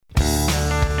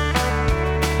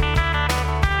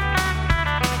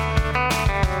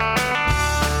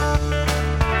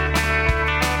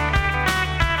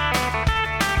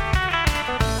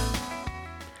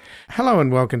Hello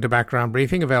and welcome to Background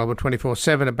Briefing, available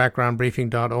 24/7 at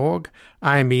backgroundbriefing.org.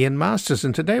 I'm Ian Masters,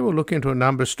 and today we'll look into a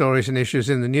number of stories and issues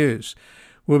in the news.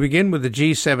 We'll begin with the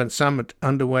G7 summit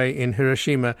underway in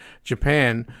Hiroshima,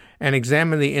 Japan, and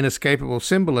examine the inescapable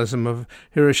symbolism of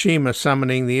Hiroshima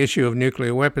summoning the issue of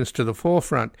nuclear weapons to the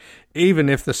forefront, even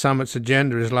if the summit's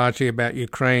agenda is largely about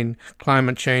Ukraine,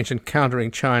 climate change, and countering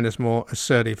China's more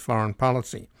assertive foreign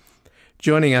policy.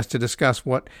 Joining us to discuss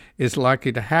what is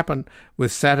likely to happen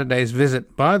with Saturday's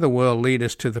visit by the world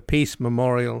leaders to the Peace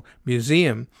Memorial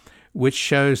Museum, which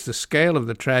shows the scale of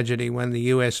the tragedy when the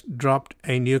US dropped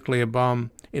a nuclear bomb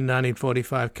in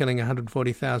 1945, killing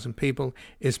 140,000 people,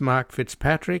 is Mark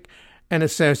Fitzpatrick, an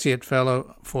Associate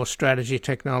Fellow for Strategy,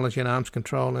 Technology and Arms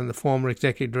Control and the former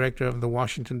Executive Director of the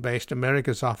Washington-based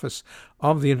Americas Office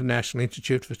of the International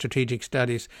Institute for Strategic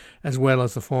Studies, as well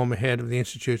as the former head of the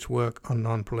Institute's work on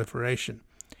non-proliferation.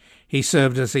 He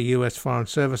served as a U.S. Foreign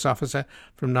Service officer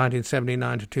from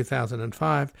 1979 to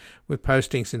 2005, with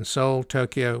postings in Seoul,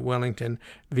 Tokyo, Wellington,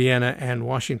 Vienna, and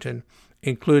Washington,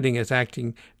 including as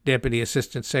Acting Deputy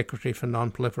Assistant Secretary for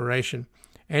Non-Proliferation.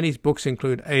 And his books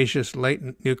include Asia's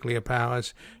Latent Nuclear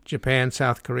Powers, Japan,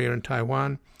 South Korea, and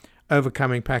Taiwan,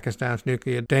 Overcoming Pakistan's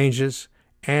Nuclear Dangers,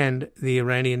 and the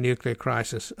Iranian Nuclear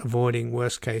Crisis, Avoiding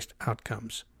Worst-Case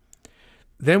Outcomes.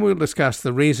 Then we'll discuss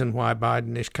the reason why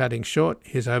Biden is cutting short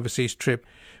his overseas trip,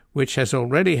 which has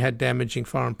already had damaging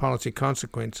foreign policy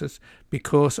consequences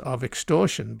because of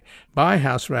extortion by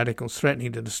House radicals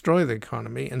threatening to destroy the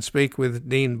economy, and speak with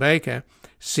Dean Baker,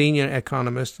 senior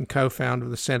economist and co-founder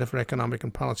of the Center for Economic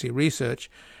and Policy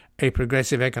Research, a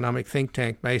progressive economic think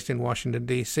tank based in Washington,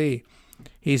 D.C.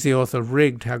 He's the author of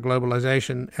Rigged: How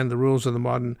Globalization and the Rules of the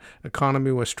Modern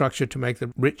Economy Were Structured to Make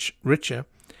the Rich Richer,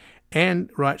 and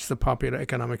writes the popular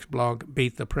economics blog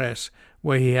Beat the Press,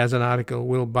 where he has an article,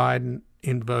 Will Biden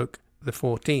Invoke the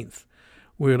 14th?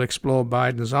 We will explore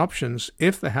Biden's options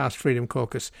if the House Freedom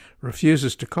Caucus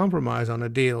refuses to compromise on a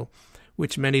deal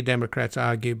which many Democrats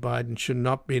argue Biden should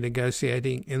not be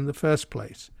negotiating in the first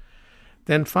place.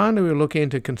 Then finally we'll look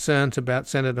into concerns about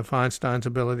Senator Feinstein's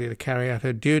ability to carry out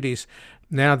her duties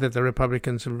now that the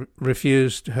Republicans have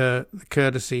refused her the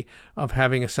courtesy of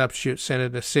having a substitute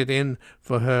senator sit in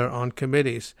for her on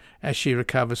committees as she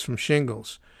recovers from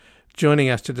shingles. Joining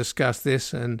us to discuss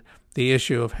this and the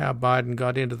issue of how Biden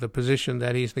got into the position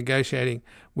that he's negotiating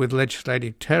with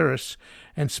legislative terrorists,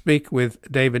 and speak with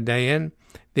David Dayen,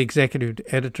 the executive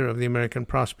editor of the American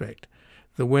Prospect,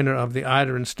 the winner of the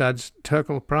Ida and Studs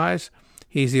Terkel Prize.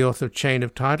 He's the author of Chain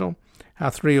of Title, How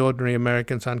Three Ordinary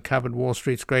Americans Uncovered Wall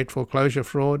Street's Great Foreclosure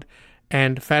Fraud,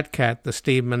 and Fat Cat, the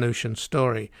Steve Mnuchin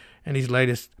Story. And his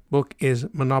latest book is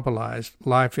Monopolized: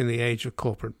 Life in the Age of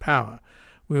Corporate Power.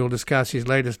 We will discuss his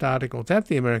latest articles at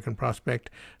the American Prospect,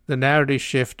 the narrative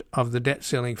shift of the debt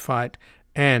ceiling fight,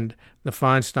 and the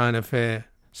Feinstein affair.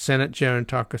 Senate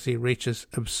gerontocracy reaches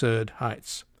absurd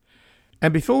heights.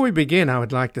 And before we begin, I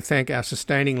would like to thank our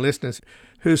sustaining listeners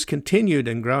whose continued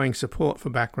and growing support for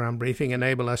Background Briefing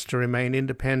enable us to remain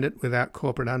independent without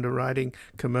corporate underwriting,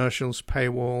 commercials,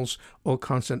 paywalls, or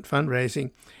constant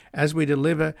fundraising, as we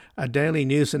deliver a daily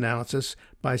news analysis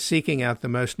by seeking out the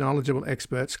most knowledgeable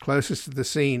experts closest to the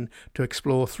scene to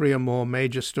explore three or more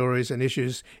major stories and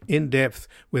issues in depth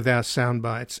with our sound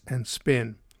bites and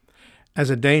spin. As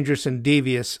a dangerous and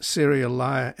devious serial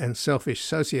liar and selfish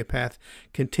sociopath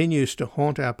continues to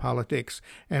haunt our politics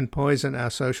and poison our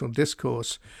social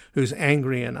discourse, whose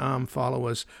angry and armed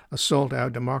followers assault our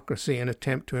democracy and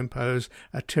attempt to impose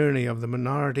a tyranny of the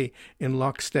minority in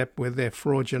lockstep with their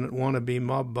fraudulent wannabe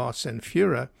mob boss and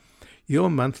Führer, your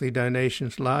monthly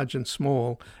donations, large and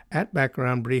small, at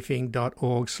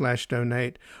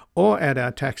backgroundbriefing.org/donate, or at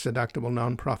our tax-deductible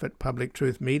non-profit Public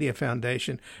Truth Media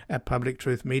Foundation at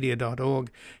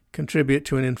publictruthmedia.org, contribute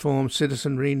to an informed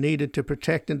citizenry needed to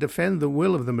protect and defend the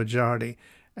will of the majority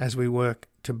as we work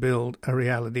to build a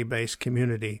reality-based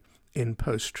community in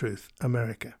post-truth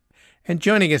America. And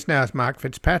joining us now is Mark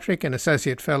Fitzpatrick, an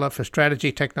Associate Fellow for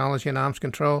Strategy, Technology and Arms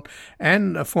Control,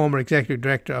 and a former Executive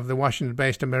Director of the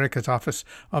Washington-based Americas Office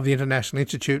of the International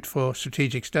Institute for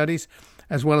Strategic Studies,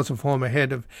 as well as a former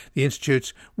head of the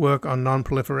Institute's work on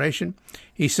non-proliferation.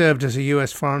 He served as a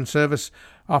U.S. Foreign Service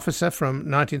officer from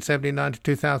 1979 to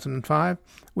 2005,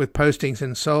 with postings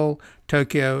in Seoul,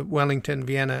 Tokyo, Wellington,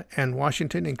 Vienna, and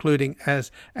Washington, including as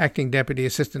Acting Deputy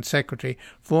Assistant Secretary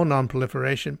for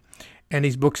Non-Proliferation. And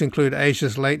his books include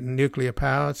Asia's Latent Nuclear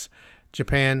Powers,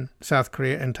 Japan, South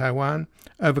Korea, and Taiwan,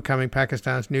 Overcoming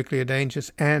Pakistan's Nuclear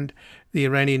Dangers, and the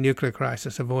Iranian Nuclear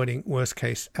Crisis, Avoiding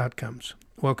Worst-Case Outcomes.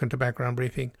 Welcome to Background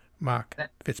Briefing, Mark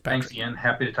Fitzpatrick. Thanks, Ian.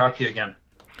 Happy to talk to you again.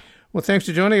 Well, thanks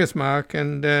for joining us, Mark.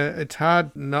 And it's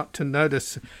hard not to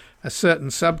notice a certain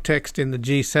subtext in the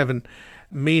G7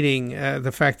 meeting,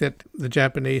 the fact that the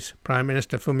Japanese Prime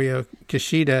Minister Fumio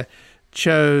Kishida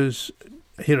chose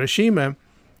Hiroshima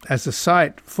as the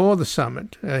site for the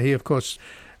summit. He, of course,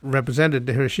 represented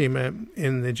Hiroshima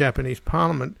in the Japanese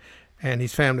parliament, and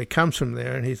his family comes from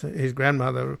there, and his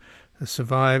grandmother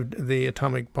survived the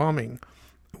atomic bombing,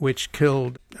 which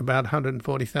killed about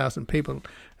 140,000 people,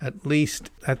 at least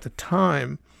at the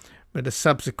time, but is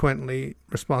subsequently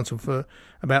responsible for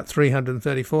about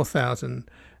 334,000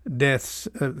 deaths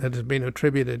that has been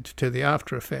attributed to the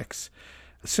after effects.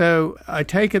 So I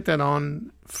take it that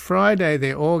on Friday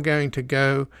they're all going to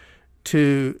go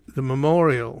to the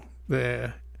memorial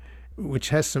there, which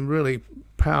has some really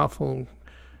powerful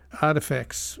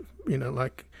artifacts,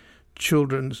 like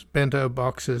children's bento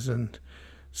boxes and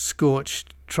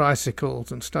scorched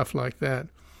tricycles and stuff like that.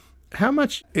 How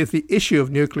much is the issue of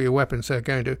nuclear weapons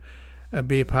going to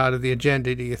be a part of the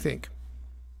agenda, do you think?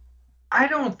 I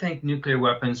don't think nuclear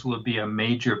weapons will be a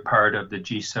major part of the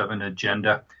G7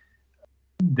 agenda.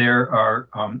 There are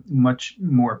much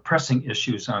more pressing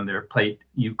issues on their plate,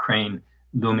 Ukraine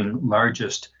looming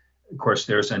largest. Of course,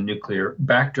 there's a nuclear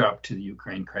backdrop to the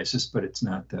Ukraine crisis, but it's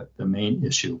not the main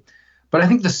issue. But I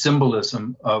think the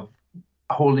symbolism of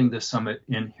holding the summit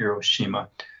in Hiroshima,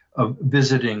 of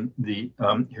visiting the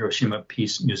Hiroshima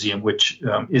Peace Museum, which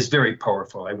is very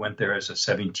powerful. I went there as a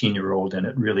 17-year-old, and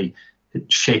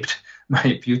it shaped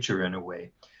my future in a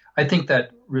way. I think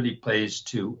that really plays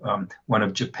to one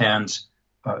of Japan's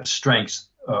strengths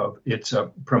of its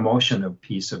promotion of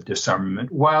peace, of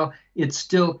disarmament, while it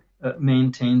still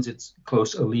maintains its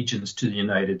close allegiance to the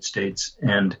United States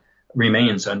and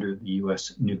remains under the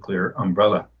U.S. nuclear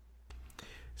umbrella.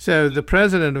 So the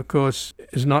president, of course,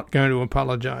 is not going to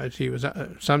apologize.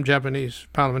 Some Japanese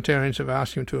parliamentarians have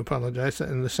asked him to apologize,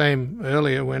 and the same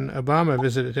earlier when Obama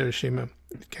visited Hiroshima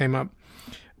came up.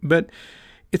 But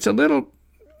it's a little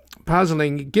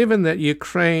puzzling, given that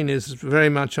Ukraine is very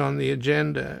much on the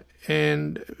agenda,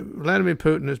 and Vladimir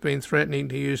Putin has been threatening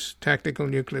to use tactical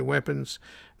nuclear weapons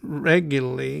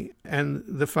regularly, and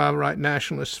the far-right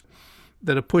nationalists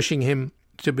that are pushing him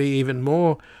to be even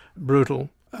more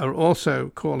brutal are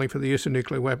also calling for the use of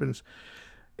nuclear weapons.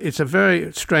 It's a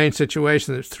very strange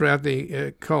situation that throughout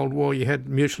the Cold War you had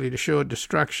mutually assured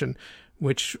destruction,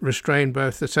 which restrained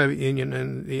both the Soviet Union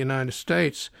and the United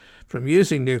States from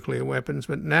using nuclear weapons.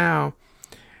 But now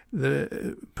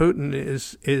Putin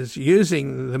is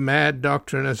using the MAD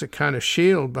doctrine as a kind of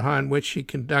shield behind which he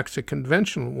conducts a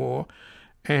conventional war,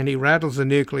 and he rattles the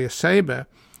nuclear saber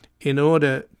in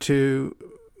order to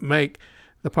make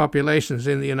the populations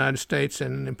in the United States,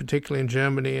 and particularly in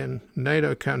Germany and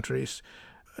NATO countries,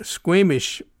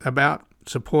 squeamish about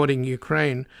supporting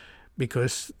Ukraine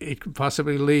because it could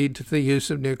possibly lead to the use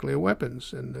of nuclear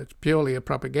weapons. And it's purely a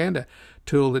propaganda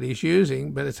tool that he's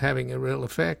using, but it's having a real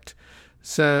effect.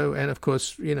 So, and of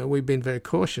course, we've been very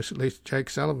cautious, at least Jake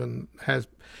Sullivan has,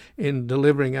 in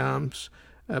delivering arms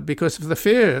because of the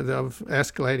fear of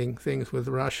escalating things with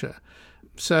Russia.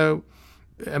 So,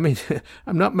 I mean,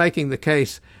 I'm not making the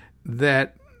case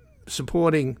that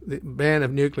supporting the ban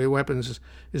of nuclear weapons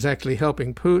is actually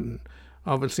helping Putin.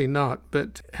 Obviously not.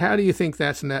 But how do you think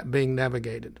that's being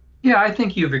navigated? Yeah, I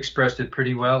think you've expressed it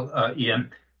pretty well,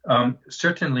 Ian.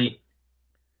 Certainly,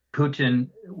 Putin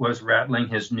was rattling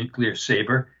his nuclear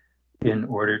saber in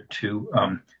order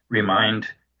to remind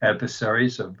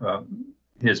adversaries of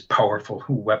his powerful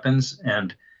weapons.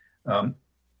 And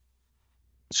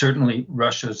certainly,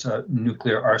 Russia's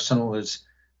nuclear arsenal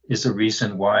is a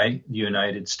reason why the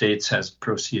United States has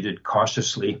proceeded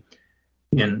cautiously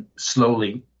in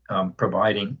slowly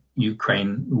providing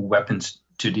Ukraine weapons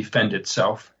to defend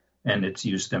itself, and it's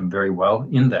used them very well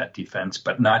in that defense,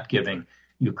 but not giving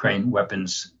Ukraine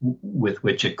weapons with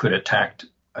which it could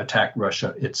attack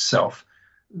Russia itself.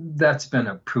 That's been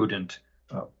a prudent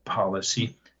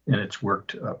policy, and it's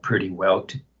worked pretty well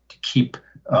to keep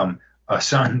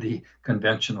us on the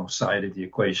conventional side of the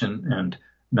equation and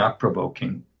not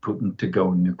provoking Putin to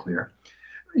go nuclear.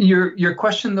 Your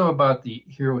question, though, about the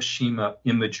Hiroshima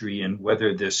imagery and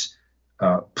whether this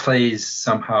plays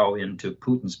somehow into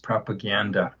Putin's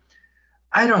propaganda,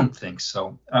 I don't think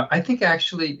so. I think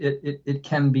actually it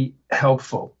can be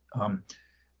helpful.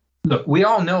 Look, we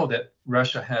all know that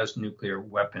Russia has nuclear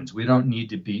weapons. We don't need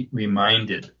to be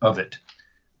reminded of it.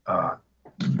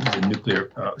 The nuclear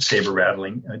saber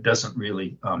rattling doesn't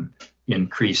really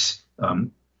increase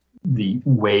the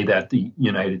way that the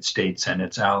United States and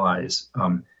its allies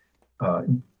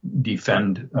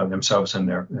defend themselves and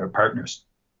their partners.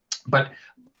 But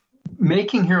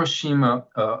making Hiroshima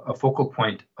a focal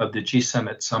point of the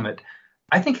G7 summit,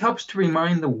 I think helps to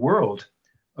remind the world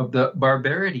of the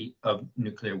barbarity of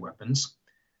nuclear weapons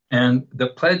and the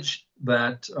pledge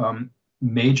that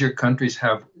major countries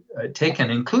have taken,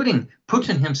 including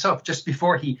Putin himself, just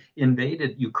before he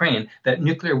invaded Ukraine, that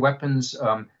nuclear weapons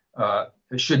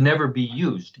should never be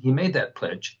used. He made that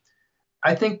pledge.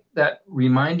 I think that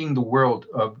reminding the world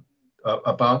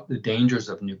about the dangers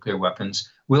of nuclear weapons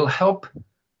will help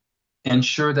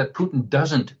ensure that Putin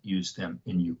doesn't use them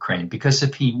in Ukraine. Because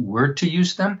if he were to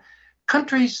use them,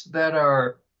 countries that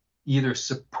are either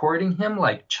supporting him,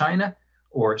 like China,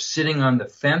 or sitting on the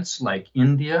fence, like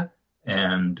India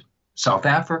and South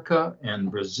Africa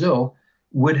and Brazil,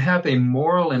 would have a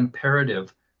moral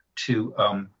imperative to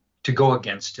go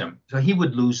against him. So he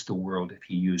would lose the world if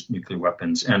he used nuclear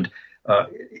weapons. And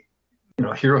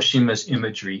Hiroshima's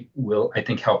imagery will, I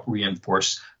think, help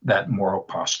reinforce that moral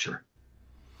posture.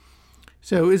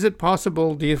 So is it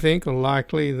possible, do you think, or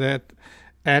likely, that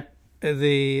at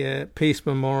the Peace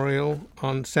Memorial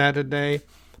on Saturday,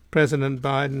 President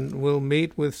Biden will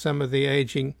meet with some of the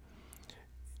aging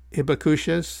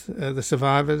hibakushas, the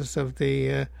survivors of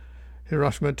the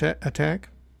Hiroshima attack?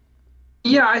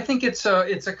 Yeah, I think it's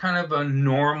a kind of a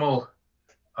normal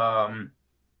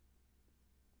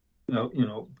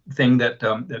thing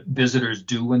that visitors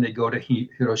do when they go to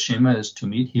Hiroshima, is to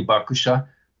meet hibakusha,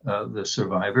 the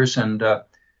survivors. And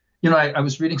I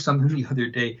was reading something the other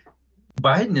day.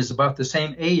 Biden is about the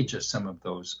same age as some of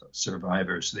those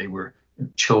survivors. They were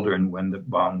children when the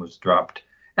bomb was dropped.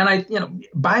 And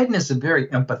Biden is a very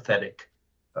empathetic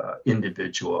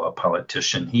individual, a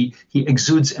politician. He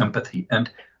exudes empathy,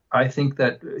 and I think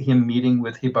that him meeting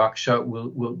with hibakusha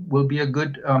will be a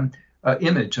good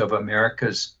image of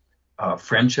America's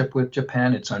friendship with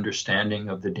Japan, its understanding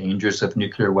of the dangers of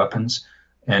nuclear weapons,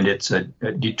 and its a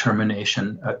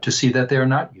determination to see that they are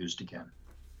not used again.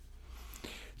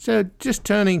 So just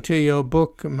turning to your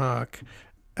book, Mark,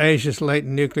 Asia's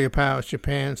Latent Nuclear Powers,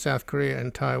 Japan, South Korea,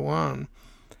 and Taiwan.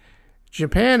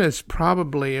 Japan is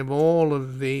probably, of all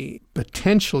of the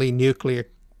potentially nuclear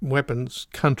weapons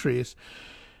countries,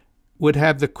 would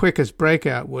have the quickest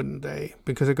breakout, wouldn't they?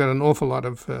 Because they've got an awful lot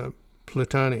of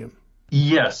plutonium.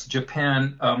 Yes,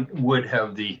 Japan would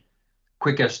have the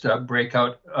quickest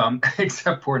breakout,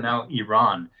 except for now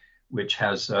Iran, which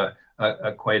has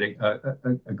quite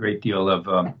a great deal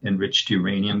of enriched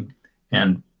uranium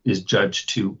and is judged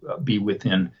to be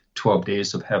within 12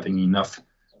 days of having enough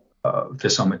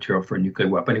fissile material for a nuclear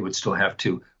weapon. It would still have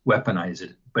to weaponize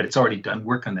it, but it's already done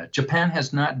work on that. Japan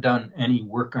has not done any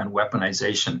work on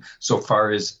weaponization so far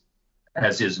as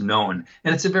is known,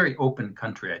 and it's a very open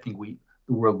country. I think the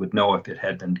world would know if it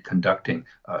had been conducting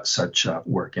such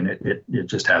work, and it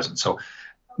just hasn't. So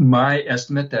my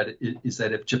estimate is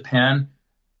that if Japan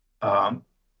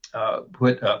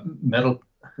put metal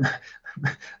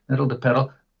to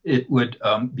pedal, it would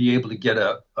be able to get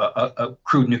a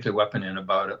crude nuclear weapon in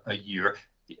about a year.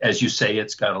 As you say,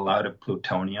 it's got a lot of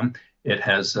plutonium. It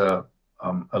has a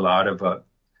lot of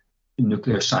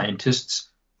nuclear scientists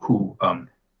who,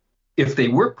 if they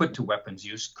were put to weapons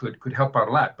use, could help out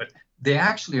a lot. But they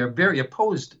actually are very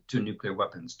opposed to nuclear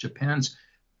weapons. Japan's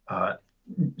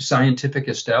scientific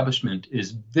establishment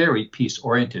is very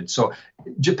peace-oriented. So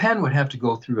Japan would have to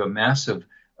go through a massive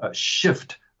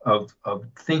shift of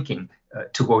thinking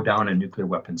to go down a nuclear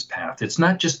weapons path. It's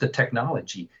not just the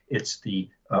technology; it's the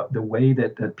way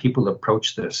that people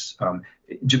approach this.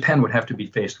 Japan would have to be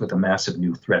faced with a massive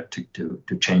new threat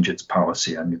to change its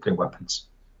policy on nuclear weapons.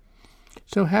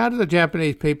 So how do the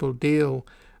Japanese people deal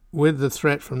with the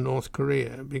threat from North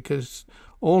Korea? Because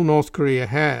all North Korea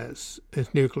has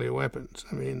is nuclear weapons.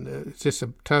 I mean, it's just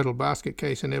a total basket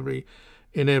case in every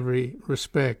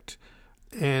respect.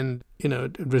 And,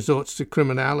 it resorts to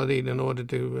criminality in order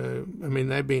to,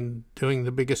 they've been doing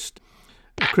the biggest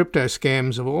crypto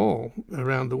scams of all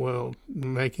around the world,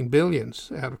 making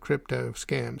billions out of crypto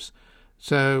scams.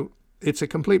 So it's a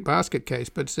complete basket case,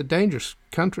 but it's a dangerous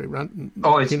country, right?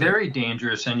 Oh, it's very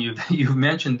dangerous. And you've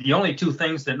mentioned the only two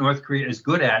things that North Korea is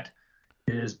good at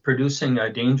is producing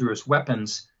dangerous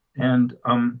weapons and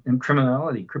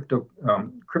criminality, crypto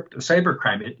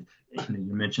cybercrime.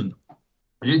 You mentioned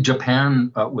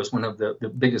Japan was one of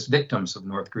the biggest victims of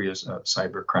North Korea's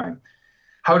cybercrime.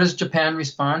 How does Japan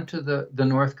respond to the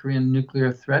North Korean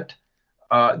nuclear threat?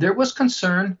 There was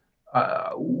concern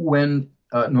when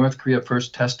North Korea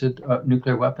first tested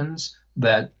nuclear weapons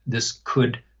that this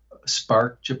could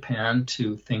spark Japan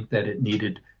to think that it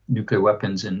needed nuclear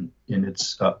weapons in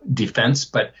its defense.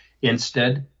 But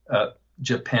instead,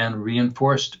 Japan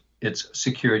reinforced its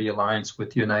security alliance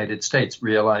with the United States,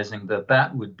 realizing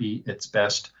that would be its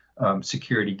best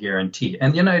security guarantee.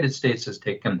 And the United States has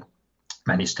taken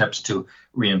many steps to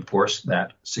reinforce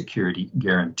that security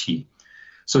guarantee.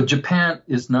 So Japan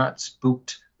is not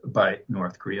spooked by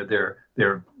North Korea.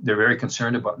 They're very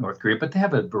concerned about North Korea, but they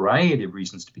have a variety of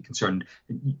reasons to be concerned.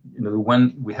 The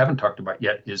one we haven't talked about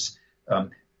yet is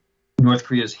North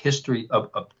Korea's history of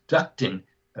abducting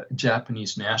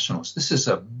Japanese nationals. This is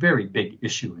a very big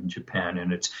issue in Japan,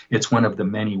 and it's one of the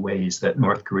many ways that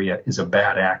North Korea is a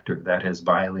bad actor that has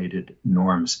violated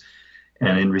norms.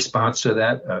 And in response to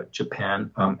that,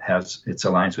 Japan has its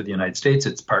alliance with the United States,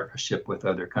 its partnership with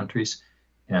other countries,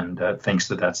 and thinks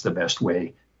that that's the best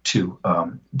way to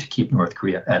keep North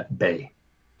Korea at bay.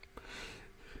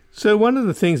 So one of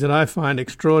the things that I find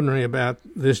extraordinary about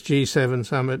this G7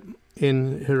 summit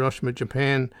in Hiroshima,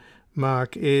 Japan,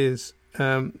 Mark, is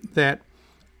that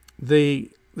the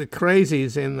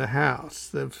crazies in the House,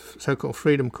 the so-called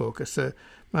Freedom Caucus,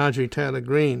 Marjorie Taylor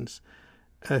Greens,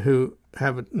 who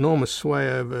have enormous sway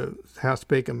over House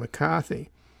Speaker McCarthy.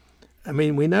 I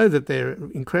mean, we know that they're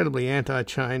incredibly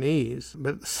anti-Chinese,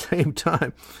 but at the same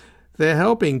time, they're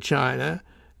helping China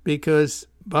because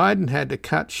Biden had to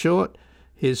cut short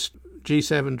his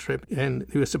G7 trip, and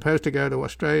he was supposed to go to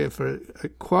Australia for a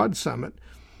Quad summit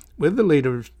with the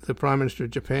leader, the Prime Minister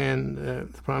of Japan,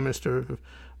 the Prime Minister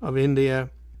of India,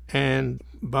 and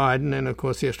Biden, and of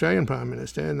course the Australian Prime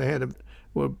Minister, and they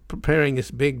were preparing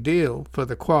this big deal for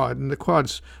the Quad, and the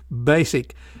Quad's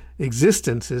basic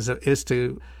existence is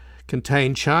to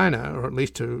contain China, or at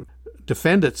least to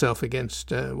defend itself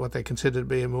against what they consider to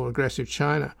be a more aggressive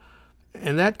China.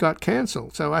 And that got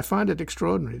cancelled. So I find it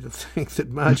extraordinary to think that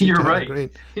Marjorie Taylor Greene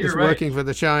is working for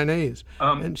the Chinese,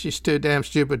 and she's too damn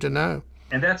stupid to know.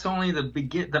 And that's only the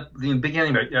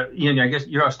beginning. Ian, I guess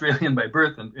you're Australian by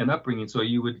birth and upbringing, so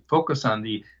you would focus on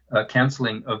the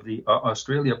cancelling of the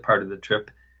Australia part of the trip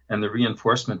and the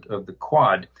reinforcement of the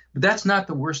Quad. But that's not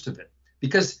the worst of it,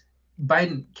 because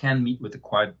Biden can meet with the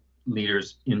Quad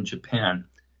leaders in Japan,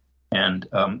 and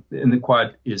the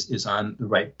Quad is on the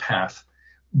right path.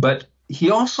 But he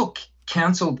also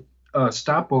canceled a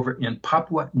stopover in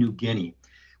Papua New Guinea,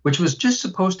 which was just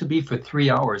supposed to be for 3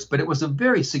 hours, but it was a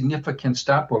very significant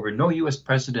stopover. No U.S.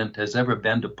 president has ever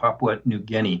been to Papua New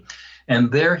Guinea. And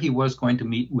there he was going to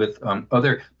meet with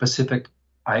other Pacific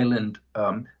Island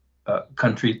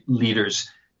country leaders.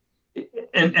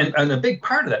 And a big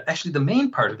part of that, actually the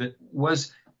main part of it,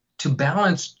 was to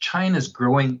balance China's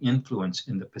growing influence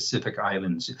in the Pacific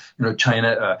Islands.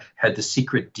 China had the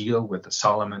secret deal with the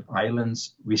Solomon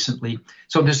Islands recently.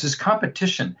 So there's this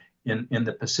competition in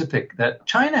the Pacific that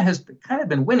China has kind of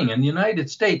been winning, and the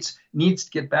United States needs to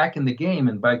get back in the game.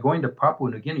 And by going to Papua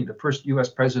New Guinea, the first U.S.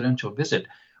 presidential visit,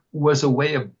 was a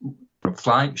way of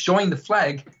showing the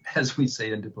flag, as we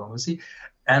say in diplomacy,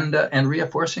 and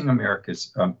reinforcing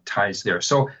America's ties there.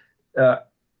 So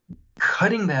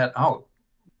cutting that out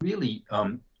really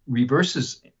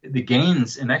reverses the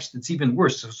gains, and actually it's even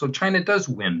worse. So China does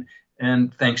win,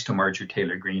 and thanks to Marjorie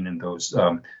Taylor Greene and those,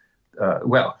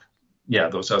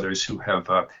 those others who have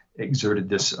exerted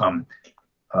this, gun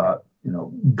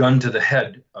to the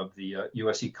head of the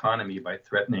U.S. economy by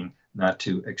threatening not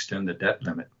to extend the debt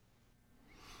limit.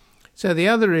 So the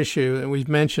other issue, and we've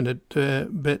mentioned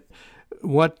it, but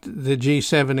what the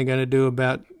G7 are going to do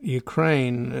about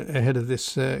Ukraine ahead of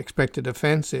this expected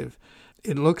offensive,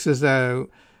 it looks as though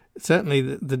certainly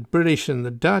the British and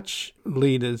the Dutch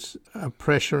leaders are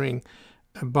pressuring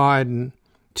Biden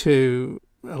to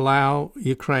allow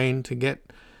Ukraine to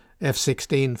get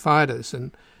F-16 fighters.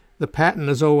 And the pattern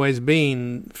has always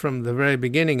been, from the very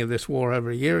beginning of this war over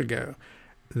a year ago,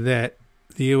 that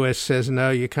the US says, no,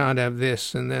 you can't have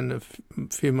this, and then a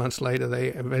few months later they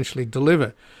eventually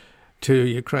deliver to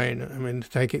Ukraine. I mean,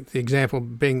 take the example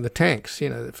being the tanks.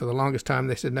 For the longest time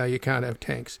they said, no, you can't have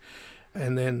tanks.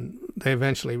 And then they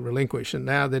eventually relinquish. And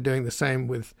now they're doing the same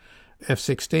with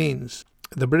F-16s.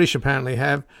 The British apparently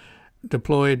have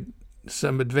deployed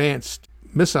some advanced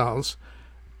missiles.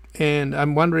 And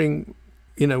I'm wondering,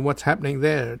 what's happening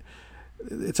there.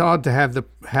 It's odd to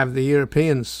have the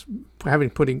Europeans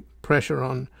putting pressure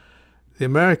on the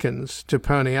Americans to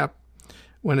pony up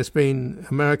when it's been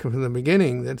America from the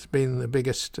beginning that's been the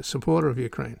biggest supporter of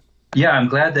Ukraine. Yeah, I'm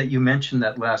glad that you mentioned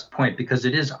that last point, because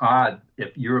it is odd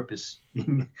if Europe is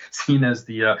seen as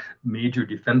the major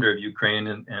defender of Ukraine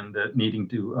and needing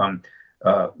to,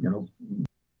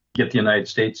 get the United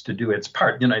States to do its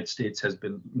part. The United States has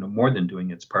been, more than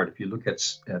doing its part. If you look at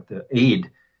the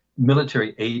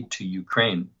military aid to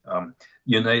Ukraine, the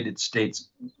United States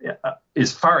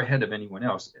is far ahead of anyone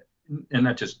else, and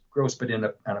not just gross, but on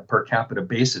a per capita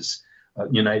basis.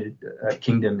 United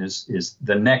Kingdom is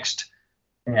the next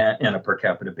and a per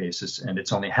capita basis, and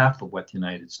it's only half of what the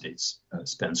United States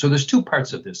spends. So there's two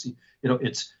parts of this.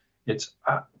 It's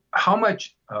how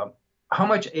much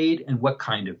aid and what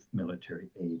kind of military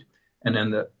aid, and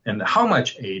then the how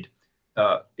much aid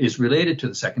is related to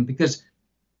the second, because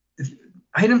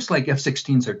items like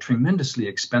F-16s are tremendously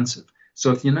expensive.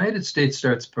 So if the United States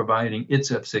starts providing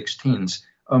its F-16s,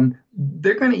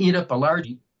 they're going to eat up a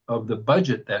large of the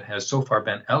budget that has so far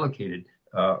been allocated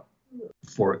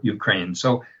for Ukraine.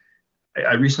 So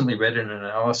I recently read an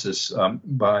analysis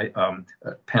by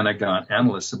Pentagon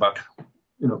analysts about,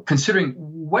 considering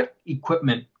what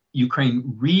equipment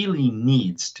Ukraine really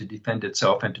needs to defend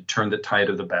itself and to turn the tide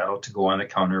of the battle, to go on the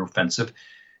counteroffensive,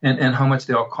 and how much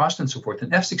they all cost and so forth.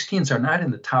 And F-16s are not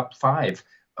in the top five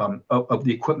of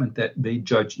the equipment that they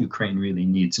judge Ukraine really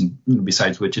needs. And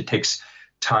besides which, it takes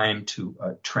time to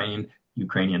train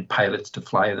Ukrainian pilots to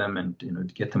fly them and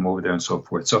to get them over there and so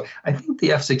forth. So I think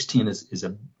the F-16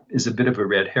 is a bit of a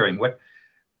red herring. What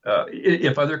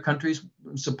if other countries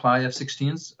supply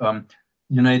F-16s?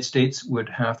 United States would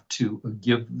have to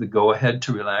give the go-ahead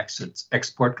to relax its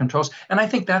export controls. And I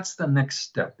think that's the next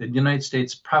step. The United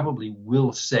States probably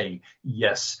will say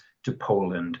yes to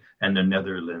Poland and the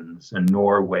Netherlands and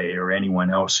Norway or anyone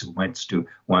else who wants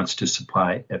to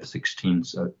supply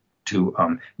F-16s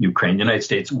to Ukraine. The United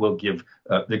States will give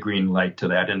the green light to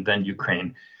that, and then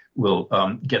Ukraine will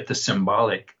get the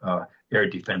symbolic air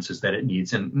defenses that it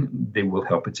needs, and they will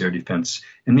help its air defense.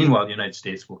 And meanwhile, the United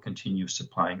States will continue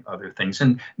supplying other things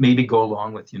and maybe go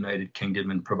along with the United Kingdom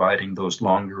in providing those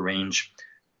longer range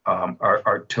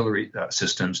artillery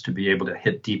systems to be able to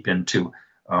hit deep into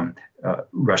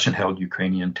Russian-held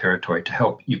Ukrainian territory to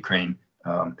help Ukraine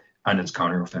on its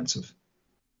counteroffensive.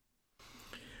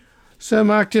 So,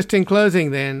 Mark, just in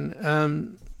closing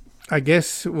then, I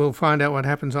guess we'll find out what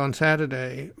happens on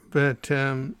Saturday, but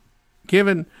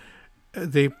given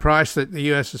the price that the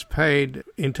U.S. has paid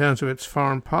in terms of its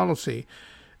foreign policy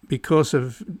because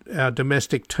of our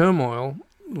domestic turmoil,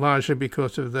 largely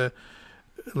because of the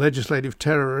legislative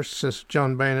terrorists, as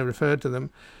John Boehner referred to them,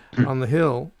 on the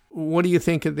Hill, what do you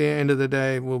think at the end of the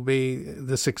day will be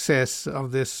the success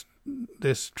of this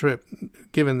trip,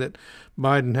 given that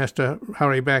Biden has to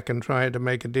hurry back and try to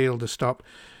make a deal to stop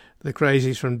the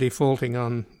crazies from defaulting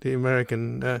on the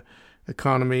American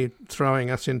economy, throwing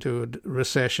us into a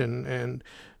recession and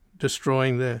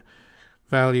destroying the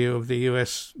value of the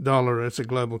U.S. dollar as a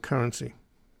global currency?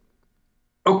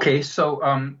 Okay, so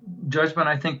judgment,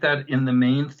 I think that in the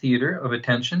main theater of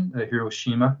attention,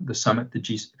 Hiroshima, the summit, the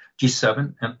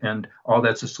G7, and all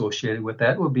that's associated with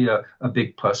that will be a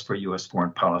big plus for U.S.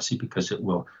 foreign policy, because it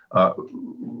will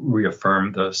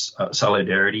reaffirm the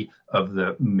solidarity of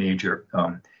the major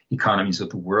economies of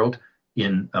the world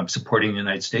in supporting the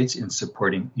United States, in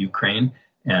supporting Ukraine,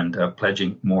 and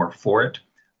pledging more for it.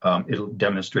 It'll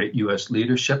demonstrate U.S.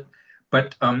 leadership.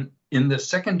 But in the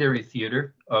secondary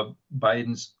theater of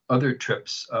Biden's other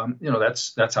trips,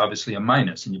 that's obviously a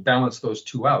minus. And you balance those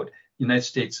two out, the United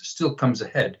States still comes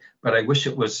ahead. But I wish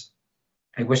there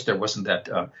wasn't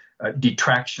that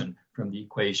detraction from the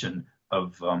equation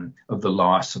of the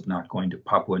loss of not going to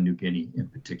Papua New Guinea in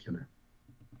particular.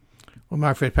 Well,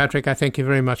 Mark Fitzpatrick, I thank you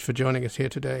very much for joining us here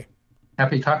today.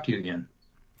 Happy to talk to you again.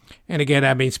 And again,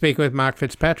 I've been speaking with Mark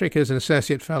Fitzpatrick, who's an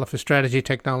Associate Fellow for Strategy,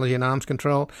 Technology and Arms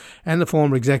Control, and the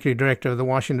former Executive Director of the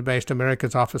Washington-based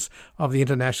America's Office of the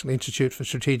International Institute for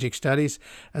Strategic Studies,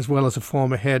 as well as a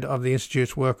former head of the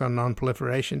Institute's work on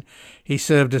nonproliferation. He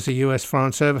served as a U.S.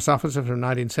 Foreign Service Officer from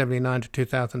 1979 to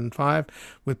 2005,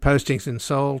 with postings in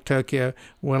Seoul, Tokyo,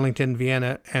 Wellington,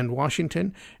 Vienna, and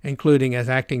Washington, including as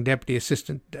Acting Deputy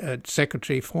Assistant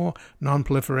Secretary for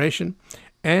Nonproliferation.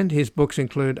 And his books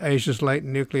include Asia's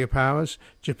Latent Nuclear Powers,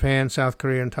 Japan, South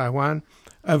Korea, and Taiwan,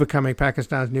 Overcoming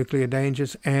Pakistan's Nuclear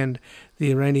Dangers, and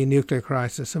The Iranian Nuclear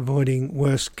Crisis, Avoiding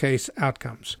Worst-Case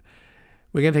Outcomes.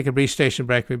 We're going to take a brief station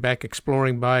break. We'll be back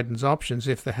exploring Biden's options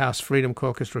if the House Freedom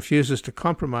Caucus refuses to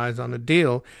compromise on a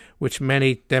deal which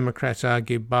many Democrats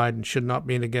argue Biden should not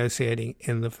be negotiating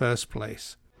in the first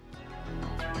place.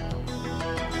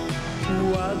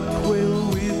 What will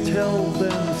we tell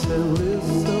them? Say,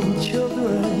 listen,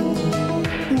 children,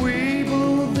 we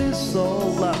blew this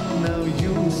all up, now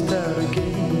you start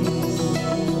again.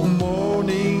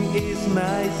 Morning is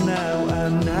night now,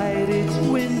 and night is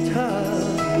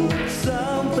winter.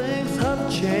 Some things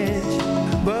have changed,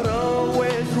 but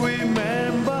always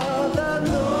remember that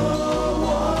no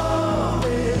war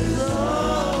is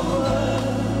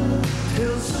over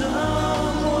till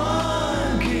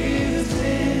someone gives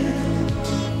in.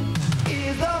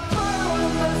 Is the fire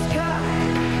in the sky?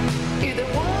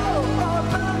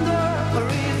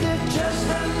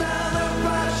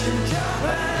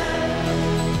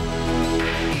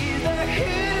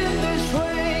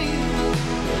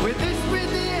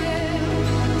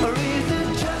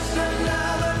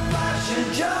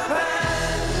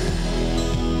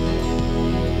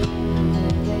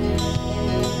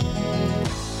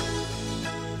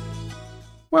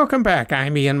 Welcome back.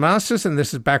 I'm Ian Masters, and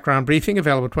this is Background Briefing,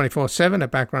 available 24/7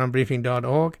 at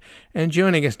backgroundbriefing.org. And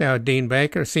joining us now, Dean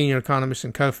Baker, senior economist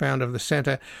and co-founder of the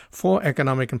Center for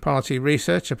Economic and Policy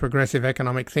Research, a progressive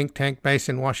economic think tank based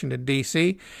in Washington,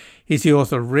 D.C. He's the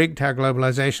author of Rigged: How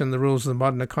Globalization and the Rules of the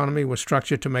Modern Economy Were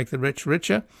Structured to Make the Rich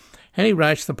Richer. And he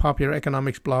writes the popular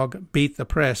economics blog Beat the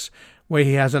Press, where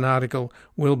he has an article,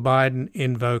 Will Biden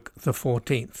Invoke the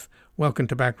 14th? Welcome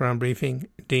to Background Briefing,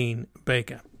 Dean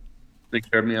Baker. Thanks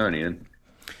for having me on, Ian.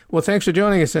 Well, thanks for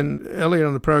joining us. And earlier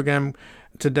on the program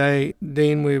today,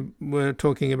 Dean, we were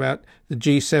talking about the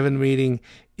G7 meeting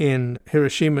in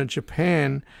Hiroshima,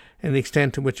 Japan, and the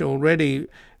extent to which already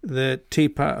the Tea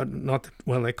Party,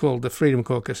 they're called the Freedom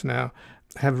Caucus now,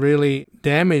 have really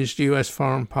damaged U.S.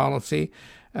 foreign policy.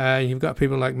 You've got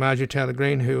people like Marjorie Taylor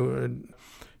Greene who are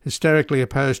hysterically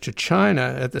opposed to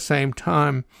China at the same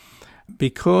time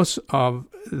because of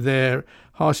their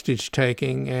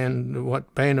hostage-taking and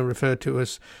what Boehner referred to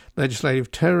as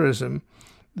legislative terrorism.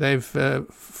 They've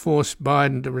forced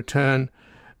Biden to return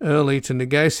early to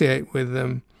negotiate with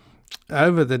them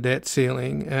over the debt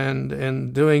ceiling, and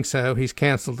in doing so, he's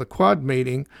cancelled the Quad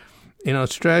meeting in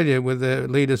Australia with the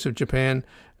leaders of Japan,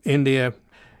 India,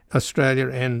 Australia,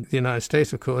 and the United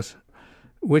States, of course,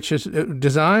 which is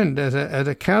designed as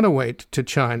a counterweight to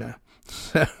China.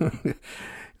 So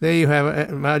there you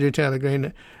have Marjorie Taylor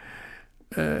Greene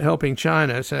helping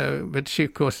China. But she,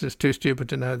 of course, is too stupid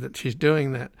to know that she's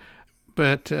doing that.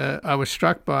 But I was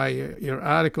struck by your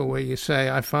article where you say,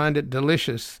 I find it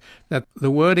delicious that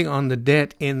the wording on the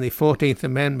debt in the 14th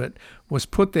Amendment was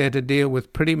put there to deal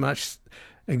with pretty much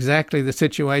exactly the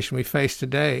situation we face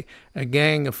today. A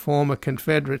gang of former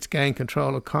Confederates gain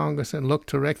control of Congress and look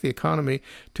to wreck the economy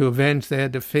to avenge their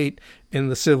defeat in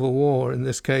the Civil War. In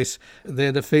this case,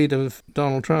 their defeat of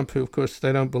Donald Trump, who, of course,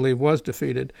 they don't believe was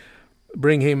defeated.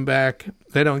 Bring him back.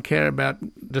 They don't care about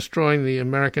destroying the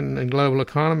American and global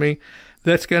economy.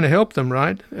 That's going to help them,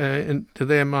 right? To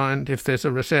their mind, if there's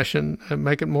a recession,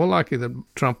 make it more likely that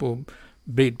Trump will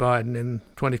beat Biden in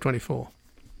 2024.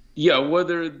 Yeah,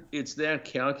 whether it's that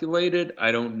calculated,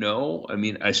 I don't know. I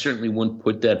mean, I certainly wouldn't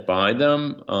put that by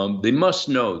them. They must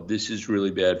know this is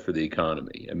really bad for the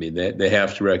economy. I mean, they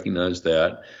have to recognize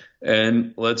that.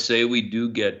 And let's say we do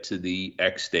get to the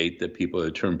X date that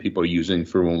the term people are using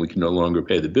for when we can no longer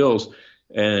pay the bills.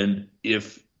 And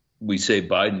if we say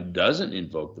Biden doesn't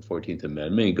invoke the 14th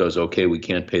Amendment, he goes, okay, we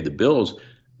can't pay the bills,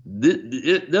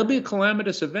 there'll be a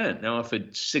calamitous event. Now, if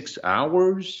it's 6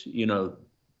 hours,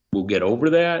 we'll get over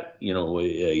that.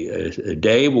 A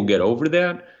day, we'll get over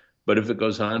that. But if it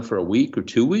goes on for a week or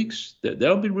 2 weeks,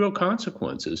 there'll be real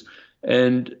consequences.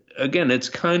 And again, it's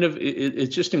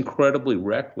it's just incredibly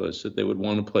reckless that they would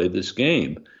want to play this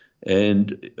game.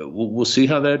 And we'll see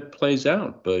how that plays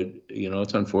out. But,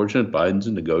 it's unfortunate Biden's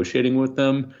negotiating with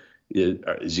them.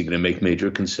 Is he going to make major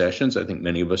concessions? I think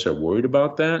many of us are worried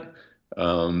about that.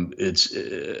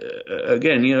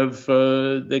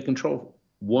 They control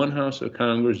one house of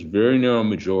Congress, very narrow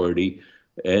majority.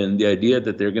 And the idea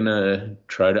that they're going to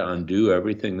try to undo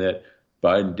everything that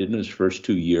Biden did in his first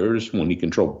 2 years when he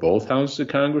controlled both houses of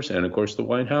Congress and, of course, the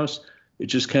White House,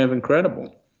 it's just kind of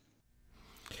incredible.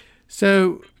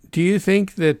 So do you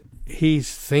think that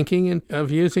he's thinking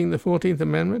of using the 14th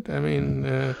Amendment? I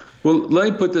mean... Well,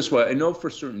 let me put it this way. I know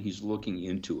for certain he's looking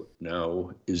into it.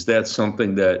 Now, is that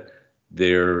something that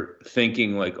they're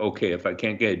thinking like, okay, if I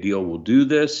can't get a deal, we'll do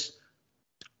this?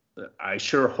 I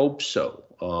sure hope so.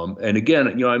 And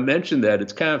again, I mentioned that.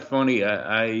 It's kind of funny.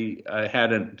 I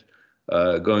hadn't...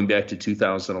 going back to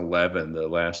 2011, the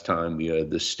last time we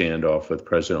had this standoff with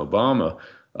President Obama,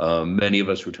 many of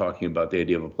us were talking about the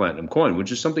idea of a platinum coin, which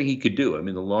is something he could do. I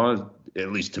mean, the law,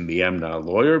 at least to me, I'm not a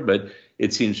lawyer, but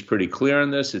it seems pretty clear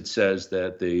on this. It says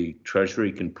that the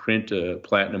Treasury can print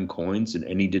platinum coins in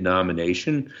any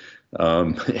denomination.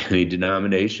 Any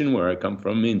denomination, where I come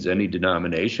from, means any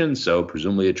denomination. So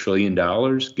presumably $1 trillion,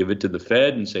 give it to the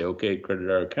Fed and say, okay, credit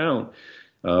our account.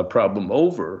 Problem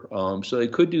over. So they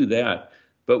could do that.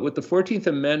 But with the 14th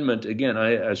Amendment, again,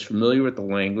 I was familiar with the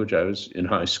language. I was in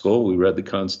high school. We read the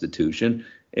Constitution.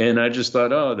 And I just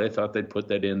thought, they thought they'd put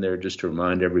that in there just to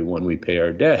remind everyone we pay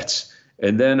our debts.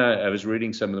 And then I was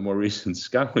reading some of the more recent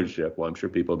scholarship. Well, I'm sure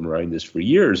people have been writing this for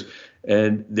years.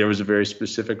 And there was a very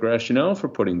specific rationale for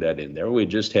putting that in there. We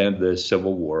just had the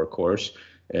Civil War, of course.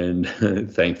 And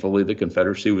thankfully, the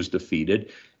Confederacy was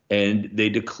defeated. And they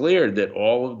declared that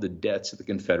all of the debts of the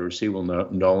Confederacy will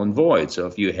null and void. So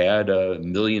if you had $1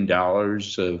 million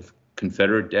of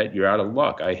Confederate debt, you're out of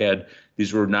luck.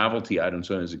 These were novelty items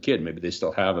when I was a kid. Maybe they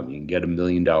still have them. You can get $1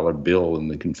 million bill in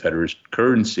the Confederate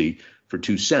currency for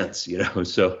 2 cents,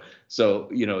 So,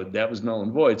 that was null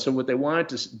and void. So what they wanted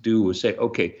to do was say,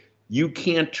 okay, you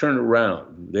can't turn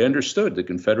around. They understood the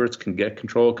Confederates can get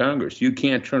control of Congress. You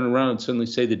can't turn around and suddenly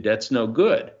say the debt's no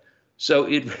good. So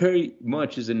it very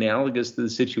much is analogous to the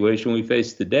situation we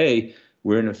face today,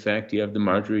 where in effect you have the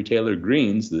Marjorie Taylor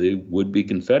Greenes, the would-be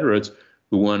Confederates,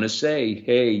 who want to say,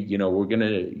 hey,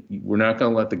 we're not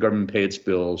going to let the government pay its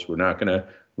bills. We're not going to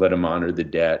let them honor the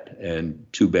debt, and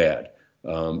too bad.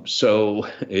 So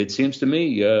it seems to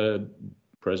me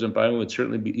President Biden would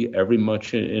certainly be every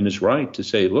much in his right to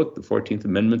say, look, the 14th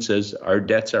Amendment says our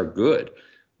debts are good.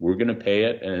 We're going to pay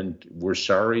it, and we're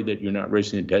sorry that you're not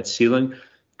raising the debt ceiling.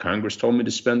 Congress told me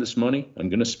to spend this money. I'm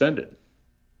going to spend it.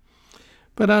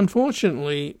 But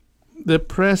unfortunately, the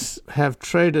press have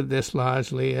treated this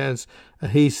largely as a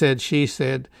he said, she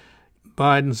said,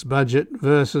 Biden's budget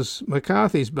versus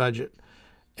McCarthy's budget.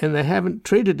 And they haven't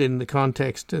treated it in the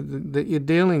context that you're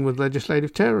dealing with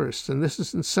legislative terrorists, and this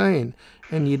is insane.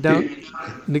 And you don't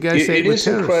negotiate with terrorists.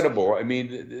 It is incredible. I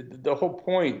mean, the whole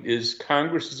point is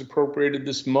Congress has appropriated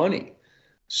this money.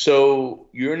 So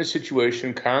you're in a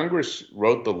situation, Congress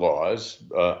wrote the laws.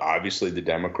 Obviously, the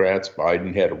Democrats,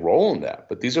 Biden had a role in that.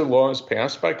 But these are laws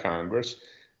passed by Congress,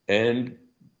 and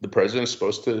the president is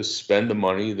supposed to spend the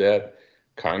money that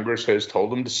Congress has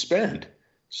told him to spend.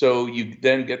 So you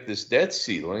then get this debt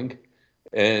ceiling,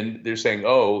 and they're saying,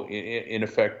 in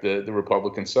effect, the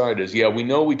Republican side is, yeah, we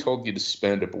know we told you to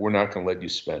spend it, but we're not going to let you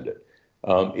spend it.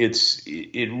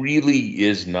 It really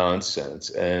is nonsense.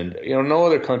 And, no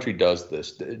other country does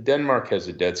this. Denmark has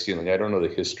a debt ceiling. I don't know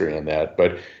the history on that,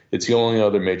 but it's the only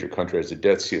other major country that has a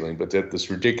debt ceiling, but at this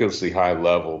ridiculously high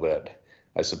level that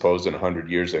I suppose in 100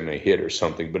 years they may hit or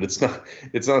something, but it's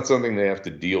not something they have to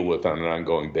deal with on an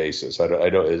ongoing basis. I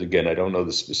don't know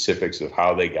the specifics of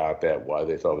how they got that, why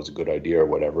they thought it was a good idea or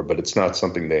whatever, but it's not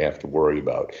something they have to worry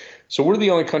about. So we're the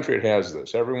only country that has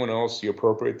this. Everyone else, you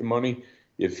appropriate the money.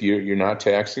 If you're not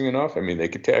taxing enough, I mean, they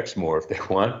could tax more if they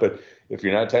want, but if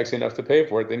you're not taxing enough to pay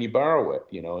for it, then you borrow it,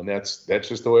 and that's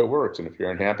just the way it works. And if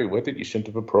you're unhappy with it, you shouldn't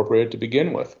have appropriated to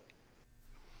begin with.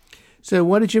 So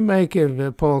what did you make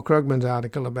of Paul Krugman's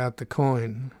article about the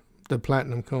coin, the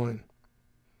platinum coin?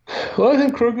 Well, I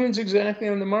think Krugman's exactly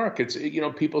on the mark. It's,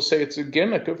 people say it's a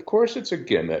gimmick. Of course it's a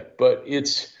gimmick, but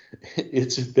it's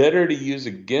better to use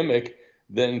a gimmick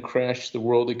than crash the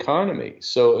world economy.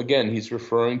 So again, he's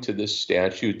referring to this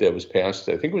statute that was passed,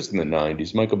 I think it was in the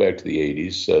 90s, might go back to the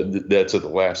 80s. That's of the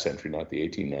last century, not the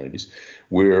 1890s,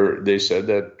 where they said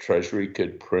that Treasury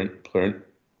could print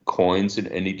coins in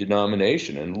any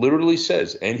denomination, and literally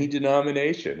says any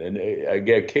denomination. And I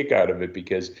get a kick out of it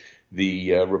because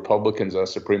the Republicans on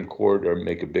Supreme Court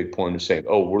make a big point of saying,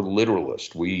 we're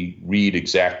literalist. We read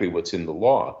exactly what's in the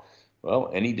law.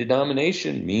 Well, any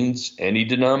denomination means any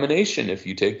denomination if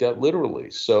you take that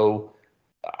literally. So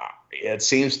it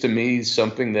seems to me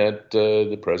something that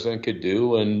the president could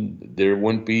do, and there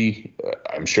wouldn't be,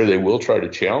 I'm sure they will try to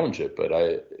challenge it, but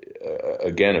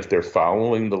again, if they're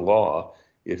following the law,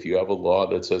 if you have a law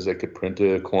that says they could print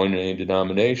a coin in any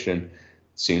denomination,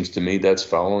 it seems to me that's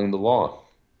following the law.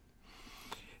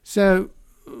 So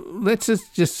let's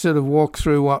just sort of walk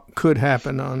through what could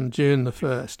happen on June the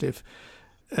 1st if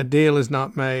a deal is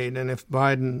not made and if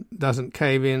Biden doesn't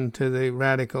cave in to the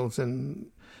radicals and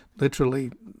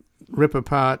literally rip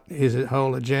apart his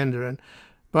whole agenda. And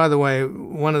by the way,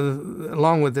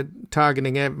 along with the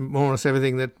targeting more or less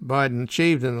everything that Biden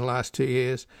achieved in the last 2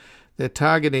 years, they're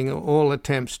targeting all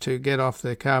attempts to get off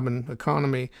the carbon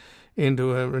economy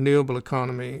into a renewable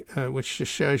economy, which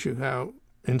just shows you how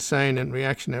insane and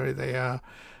reactionary they are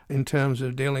in terms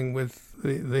of dealing with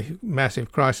the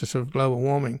massive crisis of global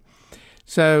warming.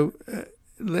 So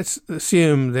let's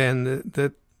assume then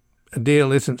that a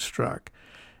deal isn't struck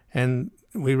and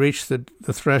we reach the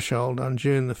threshold on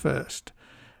June the 1st,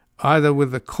 either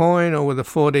with the coin or with the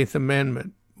 14th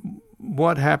Amendment.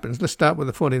 What happens? Let's start with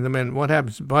the 14th Amendment. What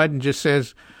happens? Biden just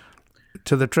says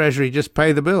to the Treasury, just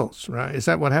pay the bills, right? Is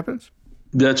that what happens?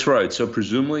 That's right. So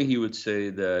presumably he would say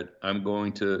that I'm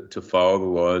going to follow the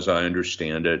law as I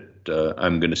understand it.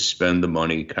 I'm going to spend the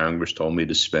money Congress told me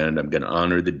to spend. I'm going to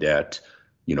honor the debt,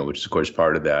 which is, of course,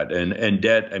 part of that. And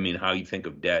debt, I mean, how you think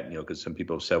of debt, because some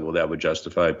people have said, well, that would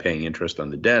justify paying interest on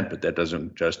the debt, but that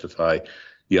doesn't justify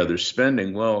the other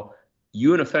spending. Well,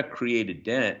 you, in effect, create a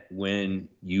debt when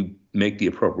you make the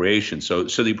appropriations. So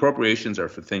the appropriations are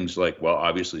for things like, well,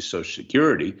 obviously Social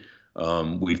Security,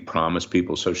 We've promised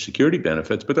people Social Security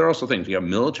benefits, but there are also things. We have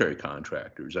military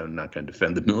contractors. I'm not going to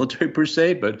defend the military per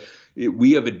se, but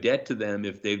we have a debt to them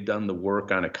if they've done the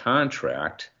work on a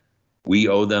contract. We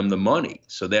owe them the money.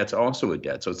 So that's also a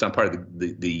debt. So it's not part of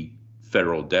the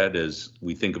federal debt as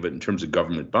we think of it in terms of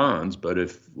government bonds. But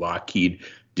if Lockheed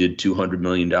did $200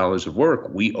 million of work,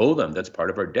 we owe them. That's part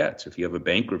of our debts. If you have a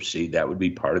bankruptcy, that would be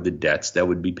part of the debts that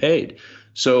would be paid.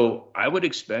 So I would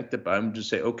expect that I'm just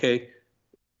say, okay,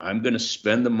 I'm going to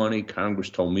spend the money Congress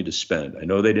told me to spend. I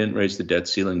know they didn't raise the debt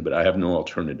ceiling, but I have no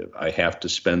alternative. I have to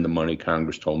spend the money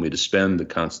Congress told me to spend. The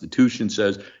Constitution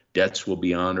says debts will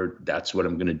be honored. That's what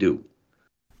I'm going to do.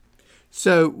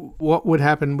 So what would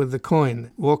happen with the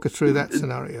coin? Walk us through that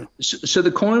scenario. So the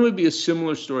coin would be a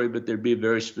similar story, but there'd be a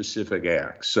very specific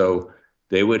act. So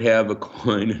they would have a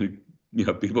coin,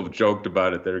 and people have joked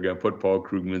about it. They're going to put Paul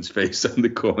Krugman's face on the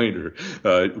coin, or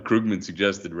Krugman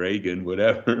suggested Reagan,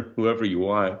 whatever, whoever you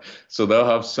want. So they'll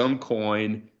have some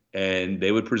coin, and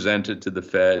they would present it to the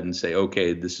Fed and say,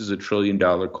 okay, this is $1 trillion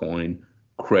coin,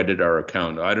 credit our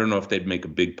account. I don't know if they'd make a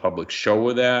big public show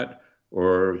of that,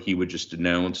 or he would just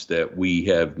announce that we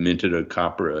have minted a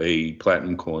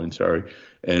platinum coin,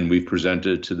 and we've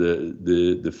presented it to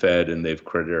the Fed, and they've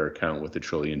credited our account with $1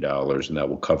 trillion, and that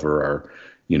will cover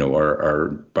our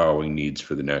borrowing needs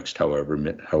for the next however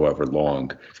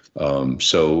long.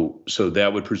 So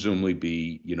that would presumably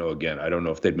be, again, I don't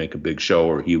know if they'd make a big show,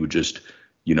 or he would just,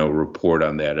 report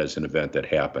on that as an event that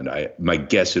happened. My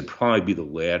guess would probably be the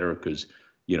latter, because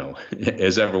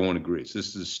as everyone agrees,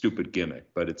 this is a stupid gimmick,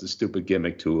 but it's a stupid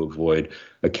gimmick to avoid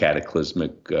a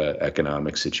cataclysmic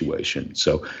economic situation.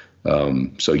 So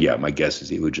yeah, my guess is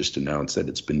he would just announce that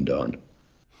it's been done.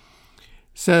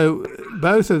 So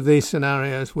both of these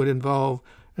scenarios would involve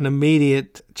an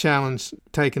immediate challenge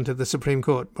taken to the Supreme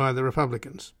Court by the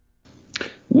Republicans.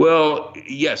 Well,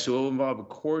 yes, it will involve a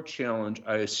court challenge.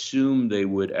 I assume they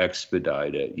would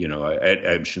expedite it.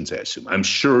 I shouldn't say assume. I'm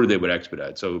sure they would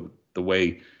expedite. So the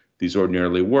way these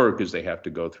ordinarily work is they have to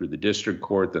go through the district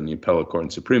court, then the appellate court,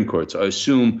 and Supreme Court. So I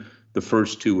assume the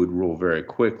first two would rule very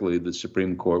quickly. The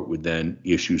Supreme Court would then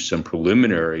issue some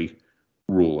preliminary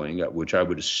ruling, which I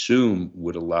would assume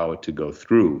would allow it to go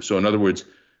through. So in other words,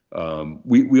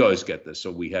 we always get this. So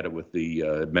we had it with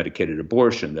the medicated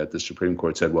abortion, that the Supreme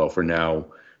Court said, well, for now,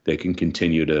 they can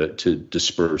continue to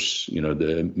disperse,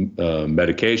 the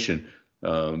medication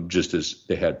just as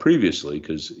they had previously,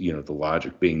 because, the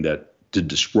logic being that to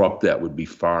disrupt that would be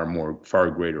far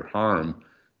greater harm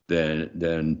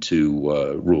than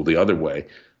to rule the other way.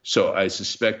 So I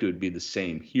suspect it would be the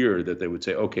same here, that they would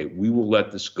say, okay, we will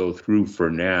let this go through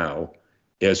for now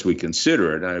as we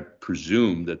consider it. And I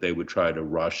presume that they would try to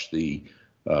rush the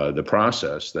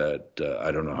process, that I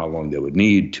don't know how long they would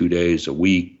need, 2 days, a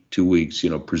week, 2 weeks,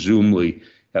 presumably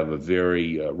have a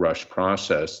very rushed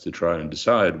process to try and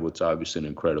decide what's obviously an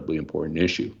incredibly important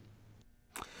issue.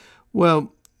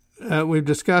 Well, we've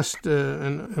discussed,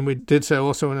 and we did so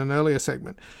also in an earlier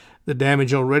segment, the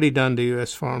damage already done to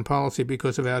U.S. foreign policy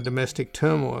because of our domestic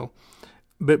turmoil.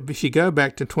 But if you go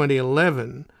back to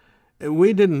 2011,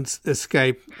 we didn't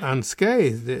escape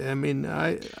unscathed. I mean,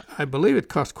 I believe it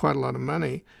cost quite a lot of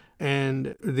money,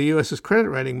 and the U.S.'s credit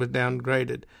rating was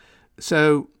downgraded.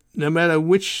 So no matter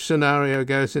which scenario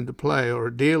goes into play or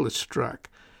a deal is struck,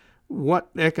 what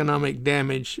economic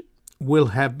damage will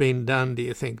have been done, do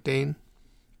you think, Dean?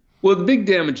 Well, the big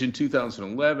damage in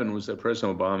 2011 was that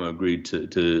President Obama agreed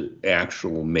to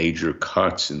actual major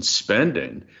cuts in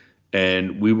spending,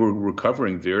 and we were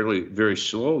recovering very, very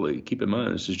slowly. Keep in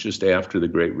mind, this is just after the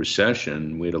Great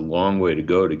Recession. We had a long way to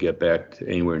go to get back to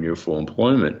anywhere near full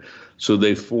employment. So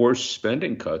they forced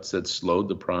spending cuts that slowed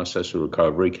the process of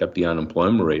recovery, kept the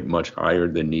unemployment rate much higher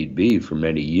than need be for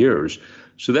many years.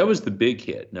 So that was the big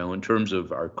hit. Now, in terms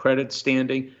of our credit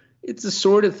standing, it's the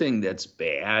sort of thing that's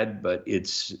bad, but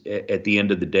it's at the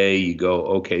end of the day, you go,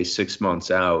 okay, 6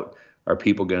 months out, are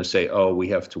people going to say, oh, we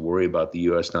have to worry about the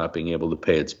U.S. not being able to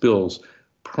pay its bills?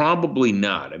 Probably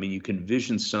not. I mean, you can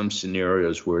envision some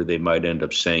scenarios where they might end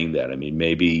up saying that. I mean,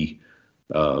 maybe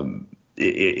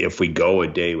if we go a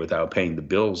day without paying the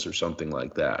bills or something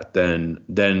like that,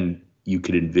 then you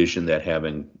could envision that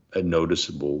having a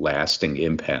noticeable, lasting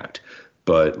impact.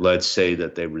 But let's say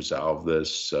that they resolve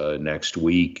this next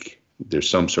week. There's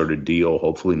some sort of deal,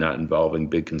 hopefully not involving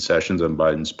big concessions on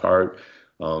Biden's part.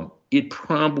 It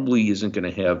probably isn't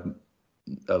going to have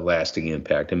a lasting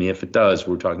impact. I mean, if it does,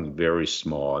 we're talking very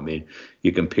small. I mean,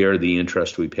 you compare the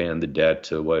interest we pay on the debt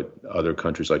to what other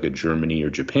countries like Germany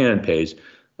or Japan pays,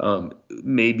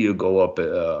 maybe it'll go up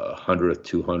 100th,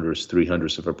 200th,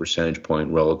 300th of a percentage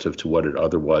point relative to what it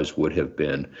otherwise would have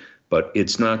been. but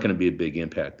it's not going to be a big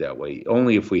impact that way.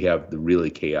 Only if we have the really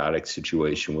chaotic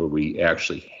situation where we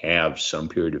actually have some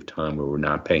period of time where we're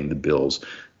not paying the bills,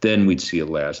 then we'd see a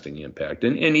lasting impact.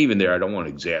 And even there, I don't want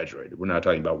to exaggerate it. We're not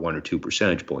talking about 1 or 2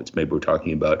 percentage points. Maybe we're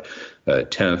talking about a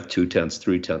tenth, 2/10,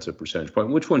 3/10 of a percentage point,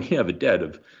 which when you have a debt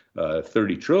of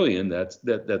 30 trillion,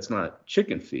 that's not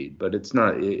chicken feed, but it's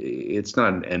not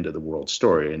an end of the world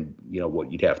story. And,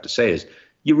 what you'd have to say is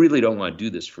you really don't want to do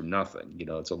this for nothing.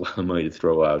 It's a lot of money to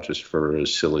throw out just for a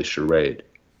silly charade.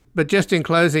 But just in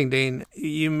closing, Dean,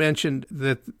 you mentioned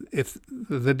that if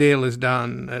the deal is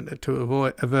done to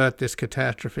avert this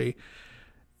catastrophe,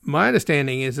 my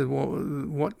understanding is that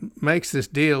what makes this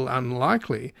deal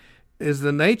unlikely is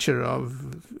the nature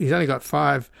of, he's only got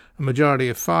a majority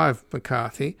of 5,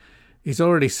 McCarthy. He's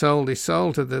already sold his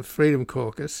soul to the Freedom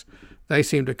Caucus. They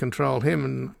seem to control him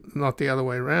and not the other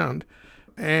way around.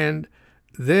 And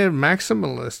they're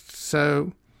maximalists,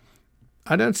 so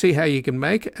I don't see how you can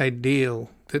make a deal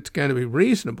that's going to be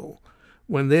reasonable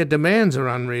when their demands are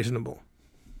unreasonable.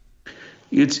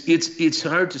 It's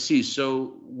hard to see.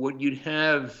 So what you'd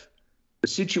have a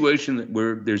situation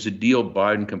where there's a deal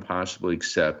Biden can possibly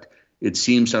accept. It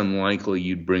seems unlikely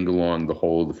you'd bring along the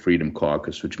whole of the Freedom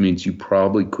Caucus, which means you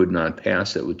probably could not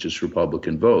pass it with just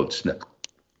Republican votes. Now,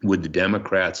 would the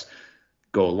Democrats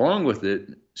go along with it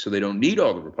so they don't need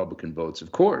all the Republican votes?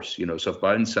 Of course, so if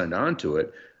Biden signed on to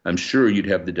it, I'm sure you'd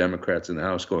have the Democrats in the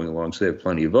House going along so they have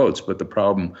plenty of votes. But the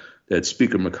problem that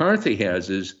Speaker McCarthy has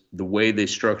is the way they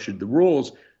structured the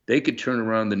rules. They could turn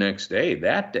around the next day,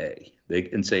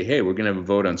 and say, hey, we're going to have a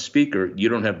vote on Speaker. You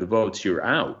don't have the votes, you're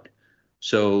out.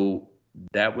 So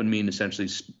that would mean essentially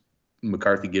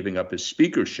McCarthy giving up his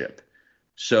speakership.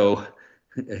 So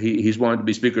he's wanted to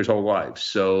be Speaker his whole life.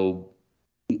 So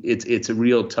it's a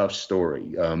real tough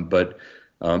story. But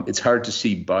it's hard to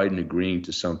see Biden agreeing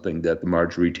to something that the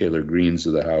Marjorie Taylor Greens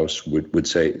of the House would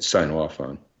say sign off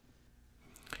on.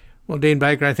 Well, Dean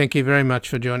Baker, I thank you very much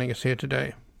for joining us here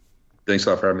today. Thanks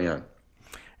a lot for having me on.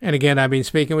 And again, I've been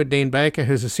speaking with Dean Baker,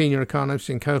 who's a senior economist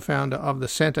and co-founder of the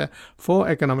Center for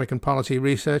Economic and Policy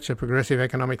Research, a progressive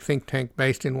economic think tank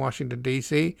based in Washington,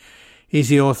 D.C. He's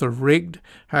the author of Rigged,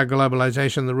 How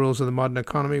Globalization and the Rules of the Modern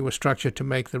Economy Were Structured to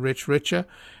Make the Rich Richer,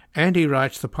 and he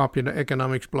writes the popular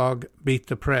economics blog Beat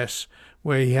the Press,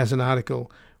 where he has an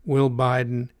article, Will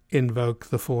Biden Invoke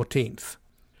the 14th?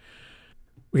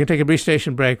 We can take a brief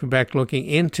station break. We're back looking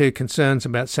into concerns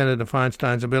about Senator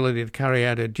Feinstein's ability to carry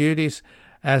out her duties,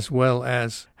 as well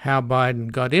as how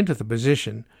Biden got into the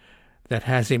position that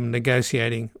has him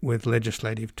negotiating with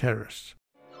legislative terrorists.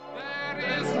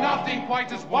 There is nothing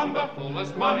quite as wonderful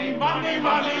as money, money,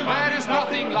 money. There is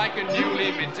nothing like a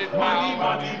newly minted pound.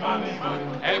 Money, money,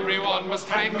 money. Everyone must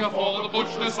hanker for the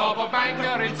butchness of a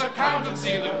banker. It's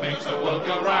accountancy that makes the world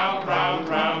go round, round,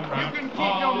 round, round. You can keep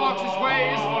your Marxist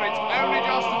ways, for it's only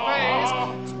just a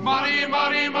phase. Money,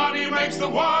 money, money makes the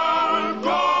world go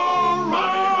round.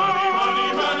 Money, money,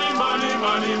 money, money,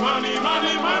 money, money,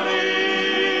 money, money.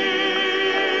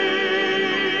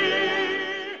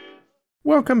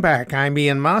 Welcome back. I'm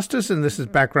Ian Masters, and this is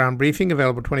Background Briefing,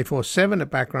 available 24/7 at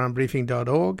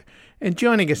backgroundbriefing.org. And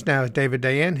joining us now is David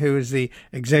Dayen, who is the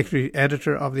executive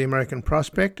editor of The American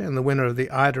Prospect and the winner of the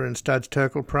Ida and Studs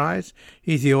Terkel Prize.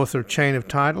 He's the author of Chain of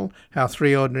Title, How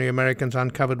Three Ordinary Americans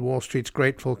Uncovered Wall Street's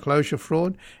Great Foreclosure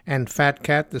Fraud, and Fat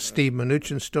Cat, the Steve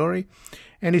Mnuchin Story.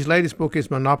 And his latest book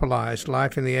is Monopolized,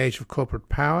 Life in the Age of Corporate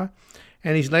Power.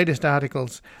 And his latest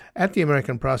articles at The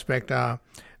American Prospect are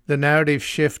The Narrative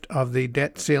Shift of the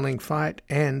Debt Ceiling Fight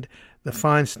and The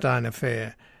Feinstein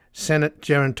Affair, Senate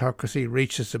Gerontocracy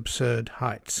Reaches Absurd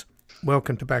Heights.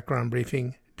 Welcome to Background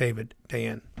Briefing, David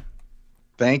Dayen.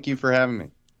 Thank you for having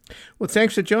me. Well,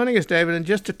 thanks for joining us, David. And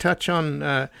just to touch on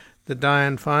the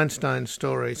Dianne Feinstein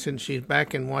story, since she's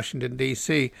back in Washington,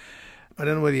 D.C., I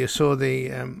don't know whether you saw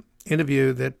the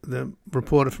interview that the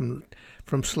reporter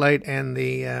from Slate and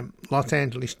the Los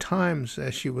Angeles Times,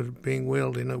 as she was being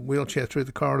wheeled in a wheelchair through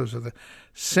the corridors of the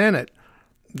Senate.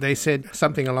 They said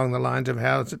something along the lines of,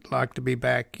 how's it like to be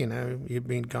back, you've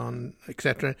been gone,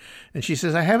 etc. And she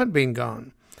says, I haven't been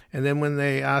gone. And then when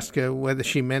they asked her whether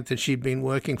she meant that she'd been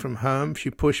working from home, she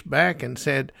pushed back and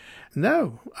said,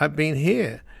 no, I've been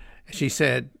here. She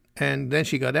said, and then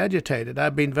she got agitated.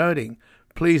 I've been voting.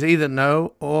 Please either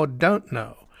know or don't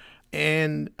know.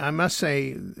 And I must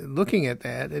say, looking at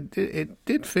that, it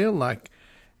did feel like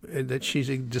that she's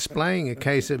displaying a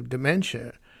case of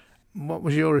dementia. What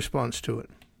was your response to it?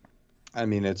 I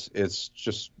mean, it's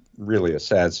just really a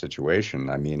sad situation.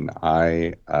 I mean,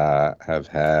 I have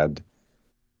had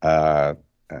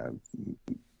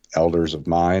elders of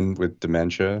mine with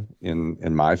dementia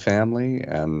in my family,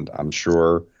 and I'm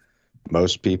sure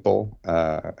Most people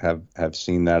have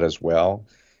seen that as well.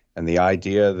 And the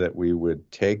idea that we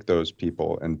would take those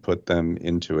people and put them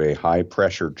into a high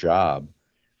pressure job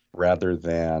rather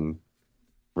than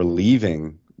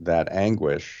relieving that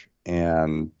anguish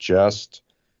and just,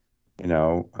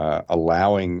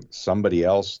 allowing somebody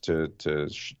else to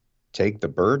take the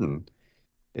burden,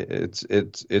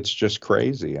 it's just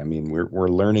crazy. I mean, we're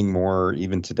learning more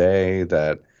even today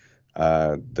that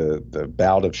the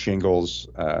bout of shingles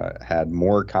had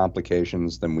more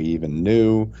complications than we even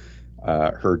knew.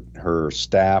 Her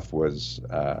staff was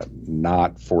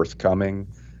not forthcoming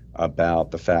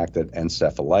about the fact that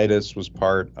encephalitis was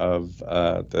part of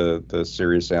the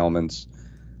serious ailments.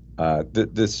 I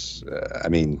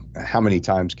mean, how many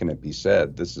times can it be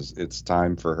said? It's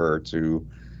time for her to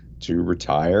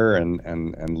retire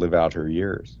and live out her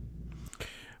years.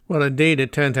 Well, indeed,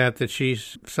 it turns out that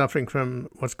she's suffering from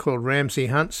what's called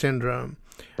Ramsay-Hunt syndrome,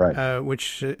 right.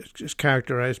 Which is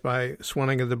characterized by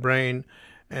swelling of the brain,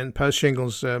 and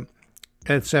post-shingles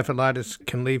encephalitis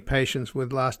can leave patients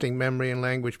with lasting memory and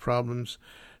language problems,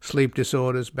 sleep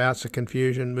disorders, bouts of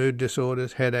confusion, mood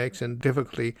disorders, headaches, and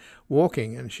difficulty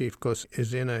walking. And she, of course,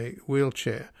 is in a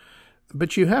wheelchair.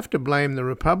 But you have to blame the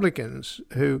Republicans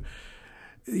who,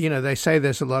 they say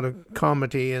there's a lot of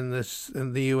comedy in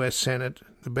the U.S. Senate,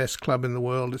 the best club in the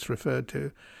world it's referred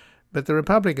to. But the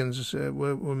Republicans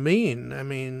were mean. I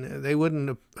mean, they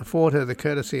wouldn't afford her the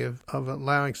courtesy of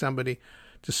allowing somebody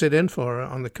to sit in for her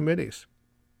on the committees.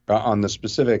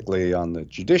 Specifically on the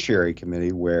Judiciary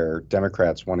Committee, where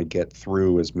Democrats want to get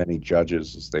through as many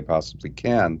judges as they possibly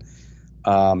can.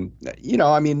 I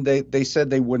mean, they said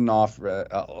they wouldn't offer,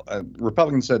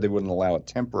 Republicans said they wouldn't allow a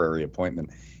temporary appointment.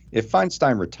 If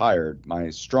Feinstein retired, my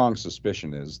strong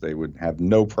suspicion is they would have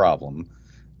no problem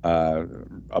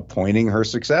appointing her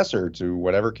successor to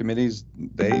whatever committees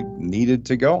they needed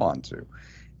to go on to.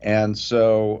 And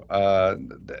so,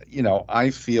 I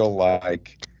feel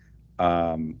like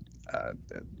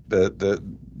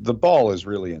the ball is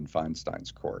really in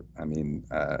Feinstein's court. I mean,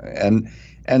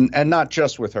 and not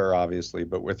just with her, obviously,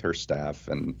 but with her staff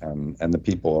and the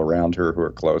people around her who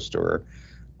are close to her.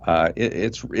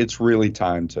 It's really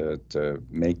time to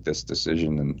make this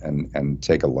decision and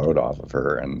take a load off of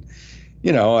her. And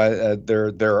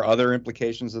there are other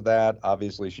implications of that.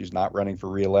 Obviously, she's not running for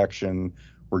re-election.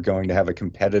 We're going to have a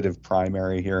competitive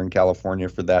primary here in California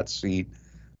for that seat.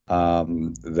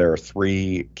 There are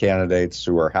 3 candidates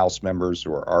who are House members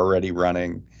who are already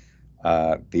running.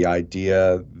 The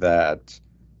idea that,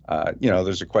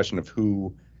 there's a question of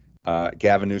who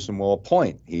Gavin Newsom will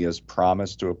appoint. He has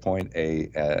promised to appoint a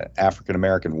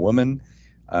African-American woman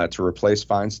to replace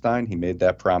Feinstein. He made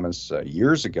that promise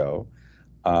years ago.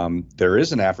 There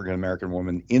is an African-American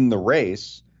woman in the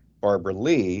race, Barbara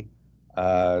Lee.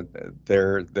 I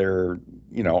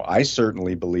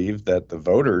certainly believe that the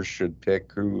voters should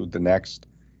pick who the next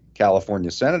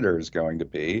California senator is going to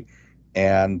be,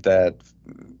 and that,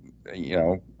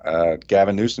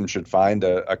 Gavin Newsom should find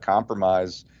a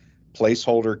compromise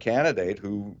placeholder candidate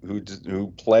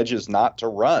who pledges not to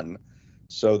run,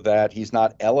 so that he's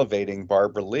not elevating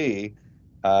Barbara Lee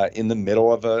in the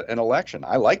middle of an election.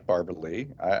 I like Barbara Lee.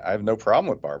 I have no problem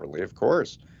with Barbara Lee, of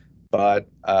course. But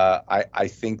I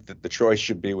think that the choice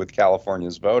should be with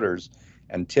California's voters.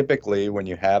 And typically, when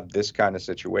you have this kind of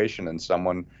situation and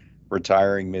someone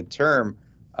retiring midterm,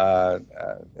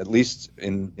 at least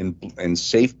in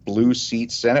safe blue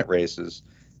seat Senate races,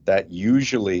 that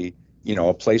usually,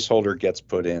 a placeholder gets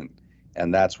put in.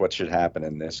 And that's what should happen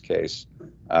in this case.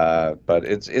 But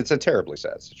it's a terribly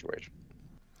sad situation.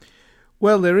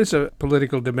 Well, there is a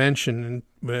political dimension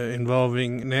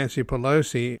involving Nancy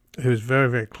Pelosi, who's very,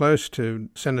 very close to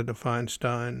Senator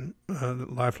Feinstein,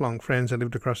 lifelong friends. They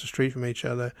lived across the street from each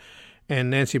other.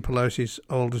 And Nancy Pelosi's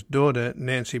oldest daughter,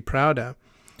 Nancy Prouder,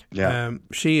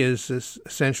 she is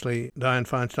essentially Dayen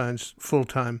Feinstein's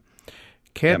full-time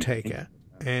caretaker.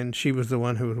 And she was the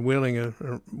one who was wheeling a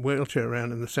wheelchair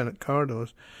around in the Senate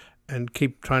corridors and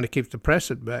trying to keep the press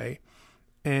at bay.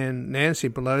 And Nancy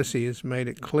Pelosi has made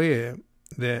it clear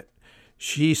that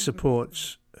she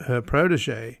supports her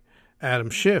protege, Adam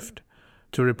Schiff,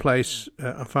 to replace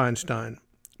Feinstein.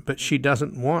 But she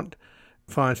doesn't want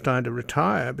Feinstein to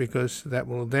retire because that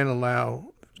will then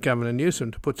allow Governor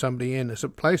Newsom to put somebody in as a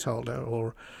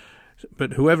placeholder.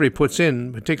 But whoever he puts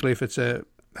in, particularly if it's a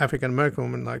African-American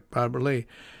woman like Barbara Lee,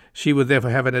 she would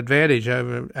therefore have an advantage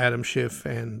over Adam Schiff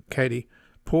and Katie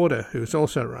Porter, who's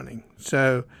also running.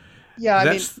 So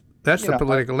that's the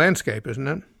political landscape, isn't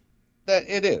it? That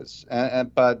it is,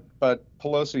 but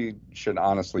Pelosi should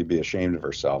honestly be ashamed of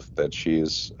herself that she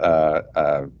is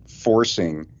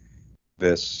forcing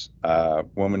this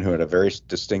woman who had a very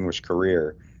distinguished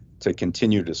career to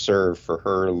continue to serve for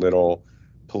her little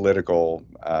political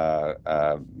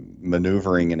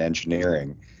maneuvering and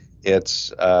engineering.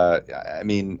 It's, I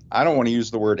mean, I don't want to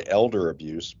use the word elder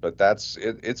abuse, but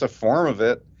it's a form of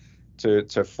it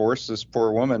to force this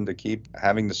poor woman to keep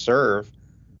having to serve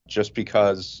just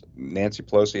because Nancy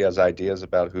Pelosi has ideas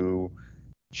about who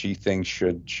she thinks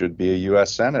should be a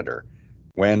U.S. senator,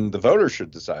 when the voters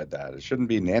should decide that. It shouldn't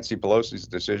be Nancy Pelosi's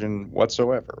decision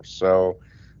whatsoever. So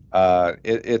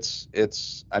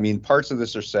it's I mean, parts of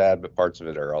this are sad, but parts of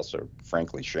it are also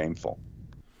frankly shameful.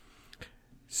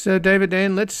 So, David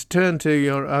Dayen, let's turn to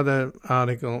your other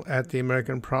article at the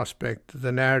American Prospect,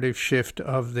 the narrative shift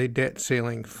of the debt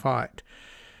ceiling fight.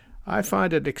 I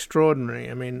find it extraordinary.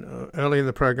 I mean, earlier in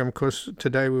the program, of course,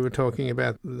 today we were talking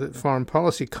about the foreign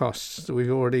policy costs that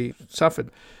we've already suffered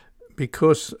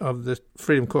because of the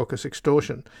Freedom Caucus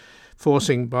extortion,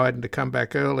 forcing Biden to come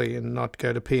back early and not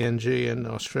go to PNG in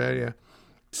Australia.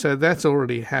 So that's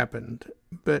already happened.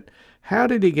 But how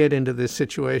did he get into this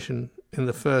situation in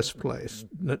the first place,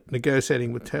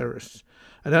 negotiating with terrorists?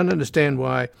 I don't understand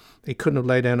why he couldn't have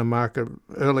laid down a marker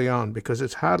early on, because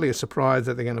it's hardly a surprise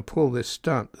that they're going to pull this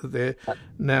stunt that they're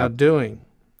now doing.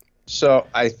 So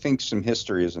I think some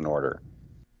history is in order.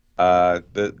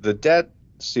 The debt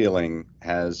ceiling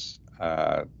has,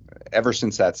 ever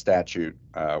since that statute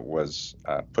was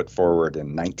put forward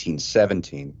in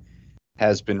 1917,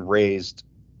 has been raised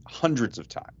hundreds of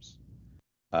times.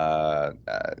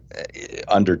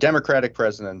 Under Democratic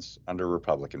presidents, under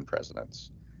Republican presidents,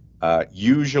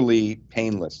 usually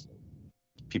painless.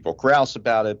 People grouse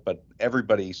about it, but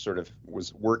everybody sort of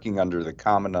was working under the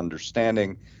common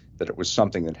understanding that it was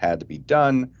something that had to be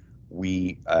done.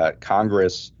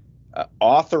 Congress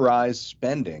authorized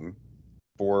spending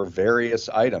for various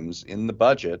items in the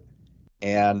budget,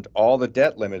 and all the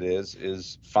debt limit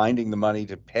is finding the money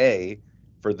to pay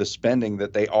for the spending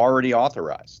that they already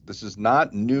authorized. This is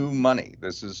not new money.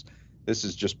 This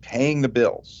is just paying the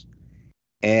bills.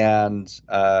 And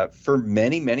for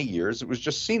many, many years, it was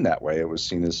just seen that way. It was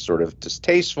seen as sort of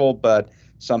distasteful, but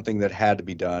something that had to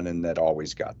be done and that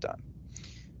always got done.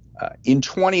 In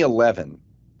 2011,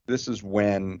 this is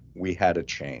when we had a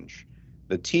change.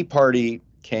 The Tea Party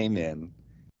came in,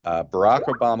 Barack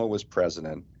Obama was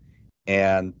president,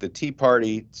 and the Tea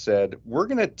Party said, we're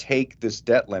going to take this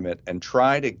debt limit and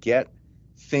try to get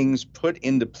things put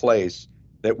into place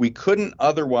that we couldn't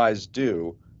otherwise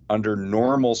do under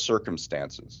normal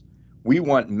circumstances. We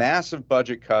want massive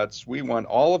budget cuts. We want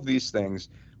all of these things.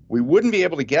 We wouldn't be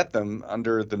able to get them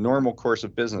under the normal course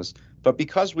of business, but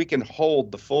because we can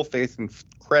hold the full faith and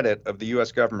credit of the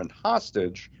U.S. government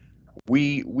hostage,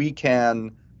 we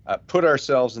can put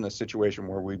ourselves in a situation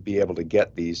where we'd be able to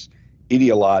get these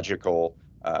ideological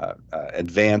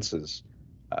advances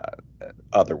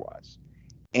otherwise.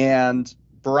 And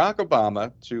Barack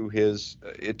Obama, to his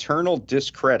eternal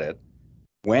discredit,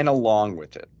 went along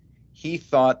with it. He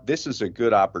thought this is a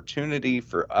good opportunity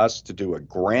for us to do a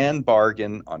grand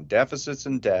bargain on deficits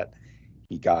and debt.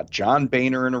 He got John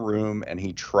Boehner in a room and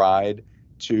he tried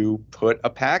to put a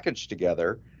package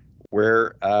together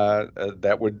where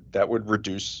that would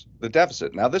reduce the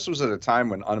deficit. Now, this was at a time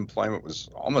when unemployment was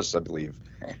almost, I believe,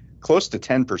 close to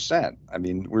 10%. I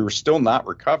mean, we were still not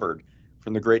recovered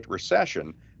from the Great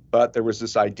Recession, but there was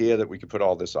this idea that we could put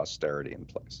all this austerity in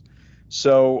place.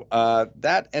 So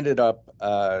that ended up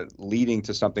leading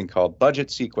to something called budget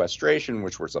sequestration,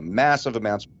 which was a massive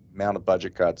amount of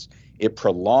budget cuts. It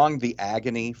prolonged the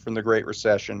agony from the Great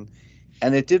Recession,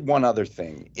 and it did one other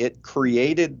thing. It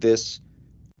created this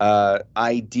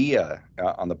idea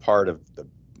on the part of the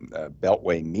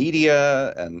Beltway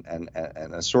media and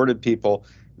assorted people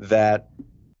that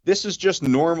this is just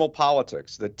normal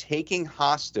politics, that taking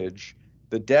hostage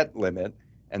the debt limit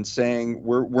and saying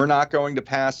we're not going to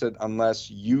pass it unless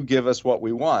you give us what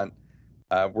we want.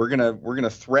 We're gonna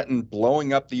threaten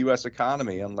blowing up the U.S.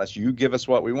 economy unless you give us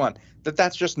what we want.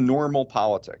 That's just normal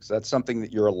politics. That's something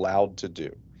that you're allowed to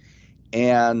do.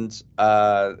 And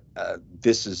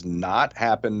this has not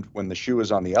happened when the shoe is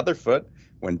on the other foot.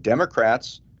 When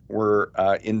Democrats were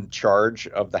in charge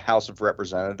of the House of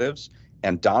Representatives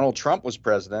and Donald Trump was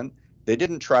president, they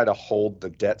didn't try to hold the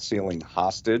debt ceiling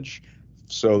hostage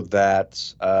so that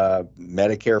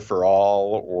Medicare for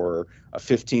all or a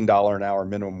 $15 an hour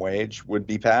minimum wage would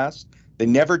be passed. They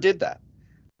never did that.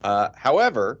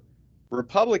 However,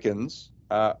 Republicans,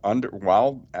 in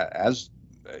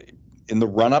the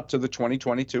run-up to the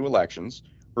 2022 elections,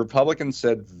 Republicans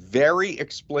said very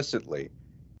explicitly,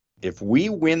 if we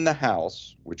win the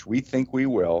House, which we think we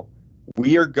will,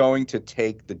 we are going to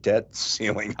take the debt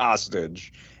ceiling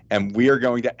hostage, and we are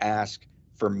going to ask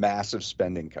for massive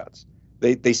spending cuts.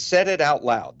 They said it out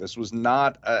loud. This was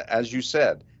not, as you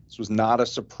said, this was not a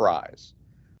surprise.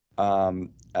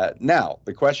 Now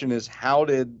the question is, how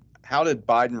did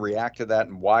Biden react to that,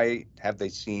 and why have they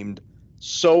seemed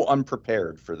so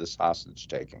unprepared for this hostage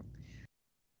taking?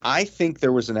 I think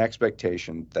there was an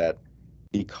expectation that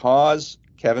because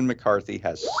Kevin McCarthy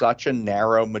has such a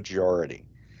narrow majority,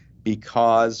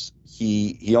 because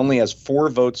he only has 4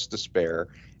 votes to spare,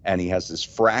 and he has this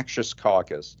fractious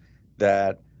caucus,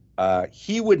 that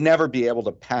he would never be able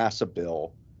to pass a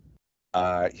bill.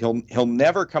 He'll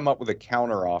never come up with a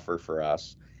counteroffer for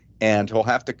us, and he'll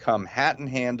have to come hat in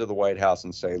hand to the White House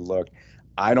and say, "Look,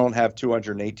 I don't have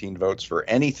 218 votes for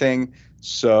anything,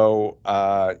 so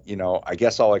I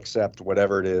guess I'll accept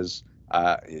whatever it is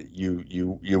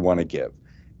you want to give."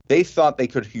 They thought they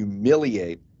could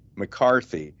humiliate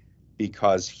McCarthy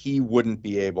because he wouldn't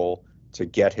be able to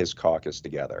get his caucus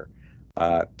together.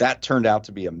 That turned out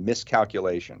to be a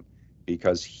miscalculation,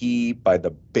 because he, by the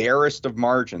barest of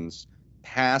margins,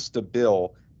 passed a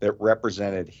bill that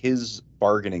represented his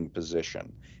bargaining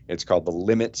position. It's called the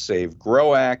Limit Save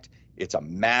Grow Act. It's a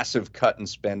massive cut in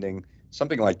spending,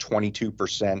 something like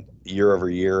 22% year over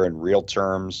year in real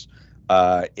terms.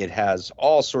 It has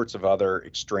all sorts of other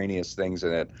extraneous things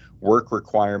in it, work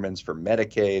requirements for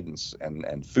Medicaid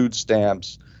and food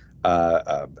stamps,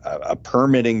 a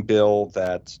permitting bill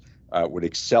that would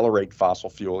accelerate fossil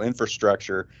fuel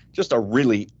infrastructure, just a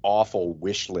really awful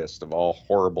wish list of all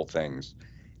horrible things.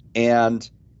 And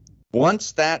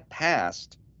once that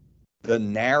passed, the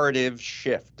narrative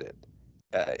shifted.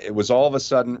 It was all of a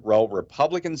sudden, well,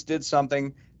 Republicans did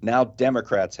something, now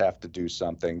Democrats have to do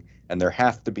something, and there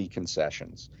have to be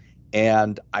concessions.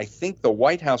 And I think the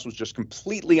White House was just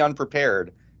completely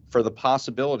unprepared for the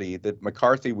possibility that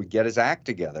McCarthy would get his act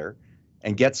together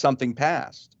and get something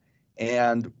passed.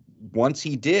 And once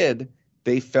he did,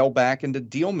 they fell back into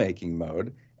deal-making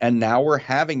mode, and now we're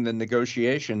having the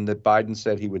negotiation that Biden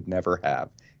said he would never have.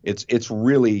 It's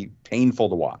really painful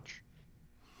to watch.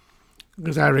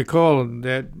 Because I recall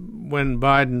that when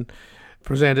Biden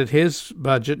presented his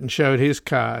budget and showed his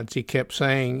cards, he kept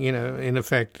saying, in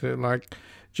effect, like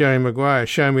Jerry Maguire,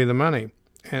 "Show me the money,"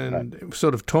 and right.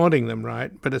 Sort of taunting them,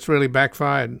 right? But it's really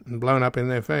backfired and blown up in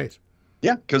their face.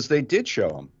 Yeah, because they did show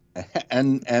him.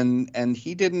 And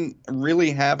he didn't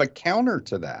really have a counter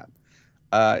to that.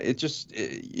 It just,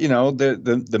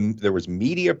 there was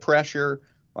media pressure,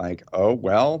 like, oh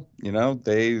well,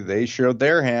 they showed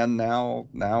their hand.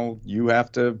 Now you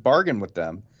have to bargain with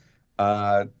them.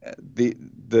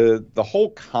 The whole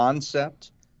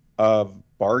concept of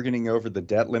bargaining over the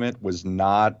debt limit was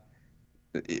not.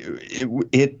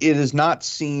 It is not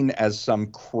seen as some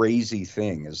crazy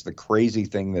thing, as the crazy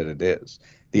thing that it is.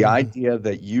 The idea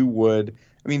that you would,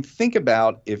 think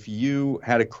about if you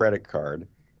had a credit card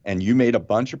and you made a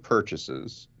bunch of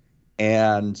purchases,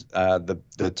 and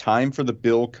the time for the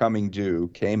bill coming due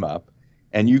came up,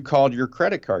 and you called your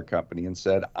credit card company and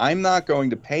said, "I'm not going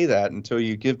to pay that until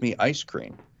you give me ice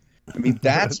cream."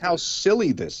 That's how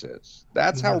silly this is.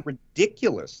 That's how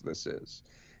ridiculous this is.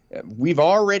 We've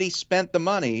already spent the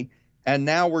money, and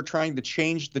now we're trying to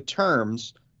change the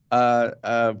terms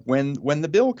when the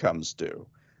bill comes due.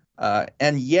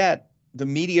 And yet the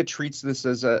media treats this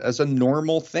as a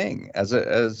normal thing, as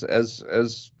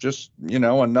just,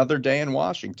 another day in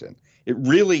Washington. It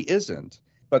really isn't.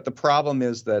 But the problem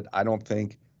is that I don't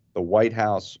think the White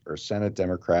House or Senate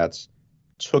Democrats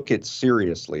took it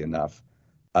seriously enough.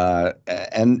 Last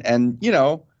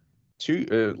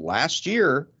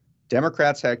year,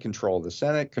 Democrats had control of the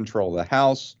Senate, control of the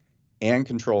House, and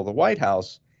control of the White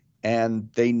House, and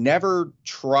they never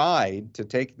tried to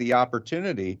take the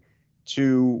opportunity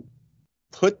to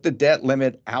put the debt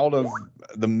limit out of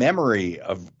the memory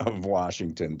of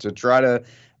Washington, to try to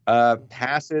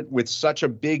pass it with such a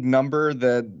big number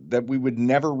that we would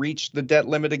never reach the debt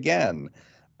limit again,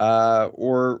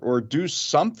 or do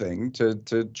something to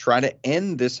try to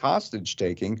end this hostage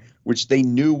taking, which they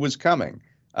knew was coming.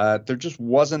 There just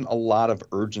wasn't a lot of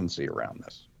urgency around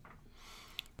this.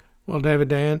 Well, David,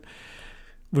 Dayen,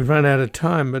 we've run out of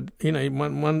time, but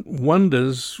one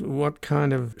wonders what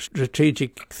kind of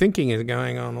strategic thinking is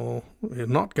going on or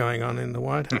not going on in the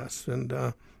White House. And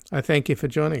I thank you for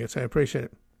joining us. I appreciate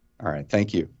it. All right.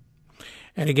 Thank you.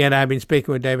 And again, I've been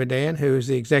speaking with David Dayen, who is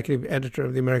the executive editor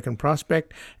of the American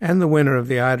Prospect and the winner of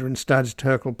the Ida and Studs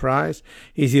Terkel Prize.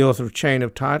 He's the author of Chain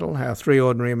of Title, How Three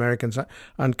Ordinary Americans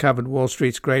Uncovered Wall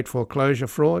Street's Great Foreclosure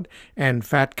Fraud, and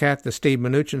Fat Cat, the Steve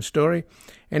Mnuchin Story.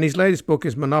 And his latest book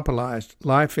is Monopolized,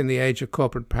 Life in the Age of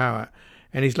Corporate Power.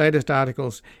 And his latest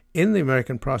articles in the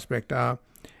American Prospect are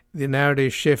the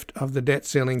narrative shift of the debt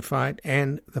ceiling fight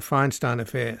and the Feinstein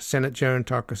affair, Senate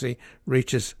gerontocracy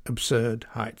reaches absurd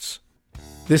heights.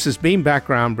 This has been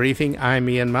Background Briefing. I'm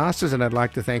Ian Masters, and I'd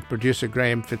like to thank producer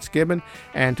Graham Fitzgibbon.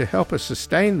 And to help us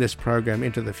sustain this program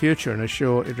into the future and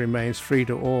assure it remains free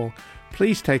to all,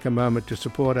 please take a moment to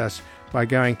support us by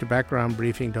going to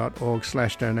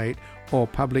backgroundbriefing.org/donate or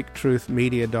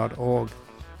publictruthmedia.org,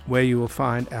 where you will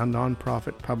find our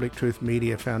non-profit Public Truth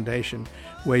Media Foundation,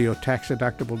 where your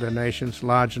tax-deductible donations,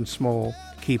 large and small,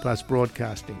 keep us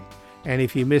broadcasting. And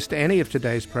if you missed any of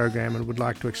today's program and would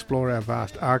like to explore our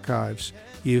vast archives,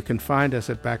 you can find us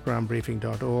at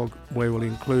backgroundbriefing.org, where we'll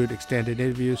include extended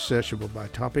interviews searchable by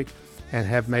topic and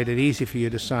have made it easy for you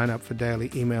to sign up for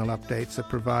daily email updates that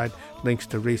provide links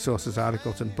to resources,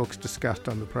 articles, and books discussed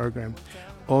on the program.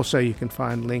 Also, you can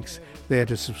find links there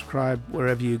to subscribe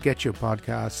wherever you get your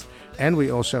podcasts, and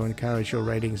we also encourage your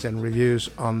ratings and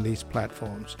reviews on these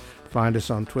platforms. Find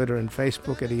us on Twitter and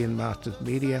Facebook at Ian Masters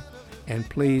Media, and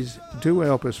please do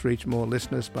help us reach more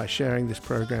listeners by sharing this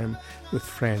program with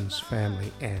friends,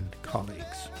 family, and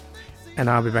colleagues. And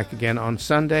I'll be back again on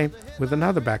Sunday with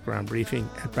another Background Briefing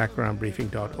at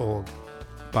backgroundbriefing.org.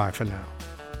 Bye for now.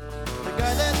 The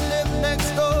guy that lived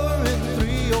next door in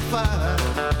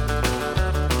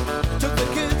 305 took the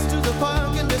kids to the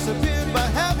park and disappeared by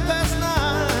half